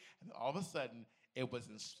me. And all of a sudden, it was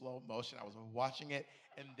in slow motion. I was watching it,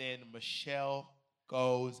 and then Michelle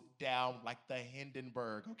goes down like the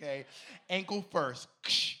Hindenburg, okay? Ankle first,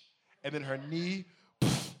 and then her knee,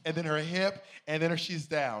 and then her hip, and then she's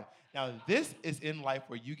down. Now, this is in life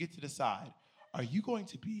where you get to decide, are you going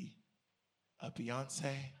to be a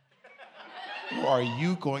Beyonce, or are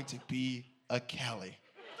you going to be a Kelly?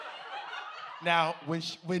 Now,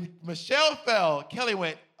 when Michelle fell, Kelly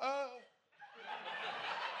went,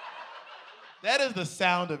 That is the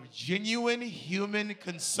sound of genuine human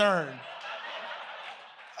concern.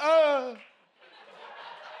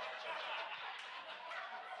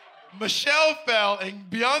 Michelle fell and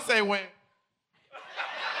Beyonce went.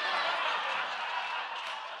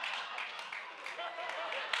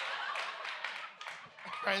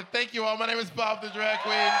 All right, thank you all. My name is Bob the Drag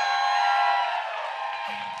Queen.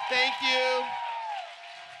 Thank you.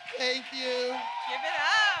 Thank you. Give it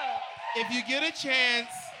up. If you get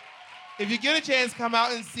a chance, come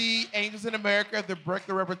out and see Angels in America at the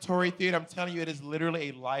Berkeley Repertory Theater. I'm telling you, it is literally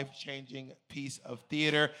a life-changing piece of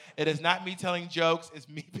theater. It is not me telling jokes.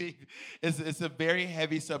 It's a very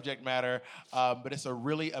heavy subject matter, but it's a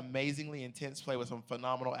really amazingly intense play with some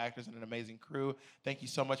phenomenal actors and an amazing crew. Thank you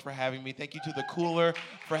so much for having me. Thank you to The Cooler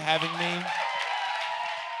for having me.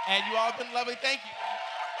 And you all have been lovely. Thank you.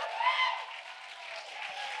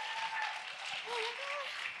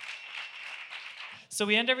 So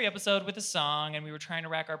we end every episode with a song, and we were trying to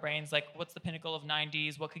rack our brains, like, what's the pinnacle of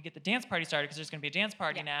 90s? What could get the dance party started? Because there's going to be a dance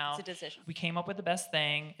party now. It's a decision. We came up with the best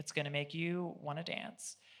thing. It's going to make you want to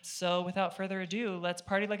dance. So without further ado, let's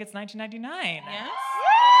party like it's 1999. Yes.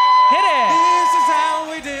 Hit it! This is how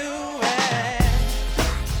we do it.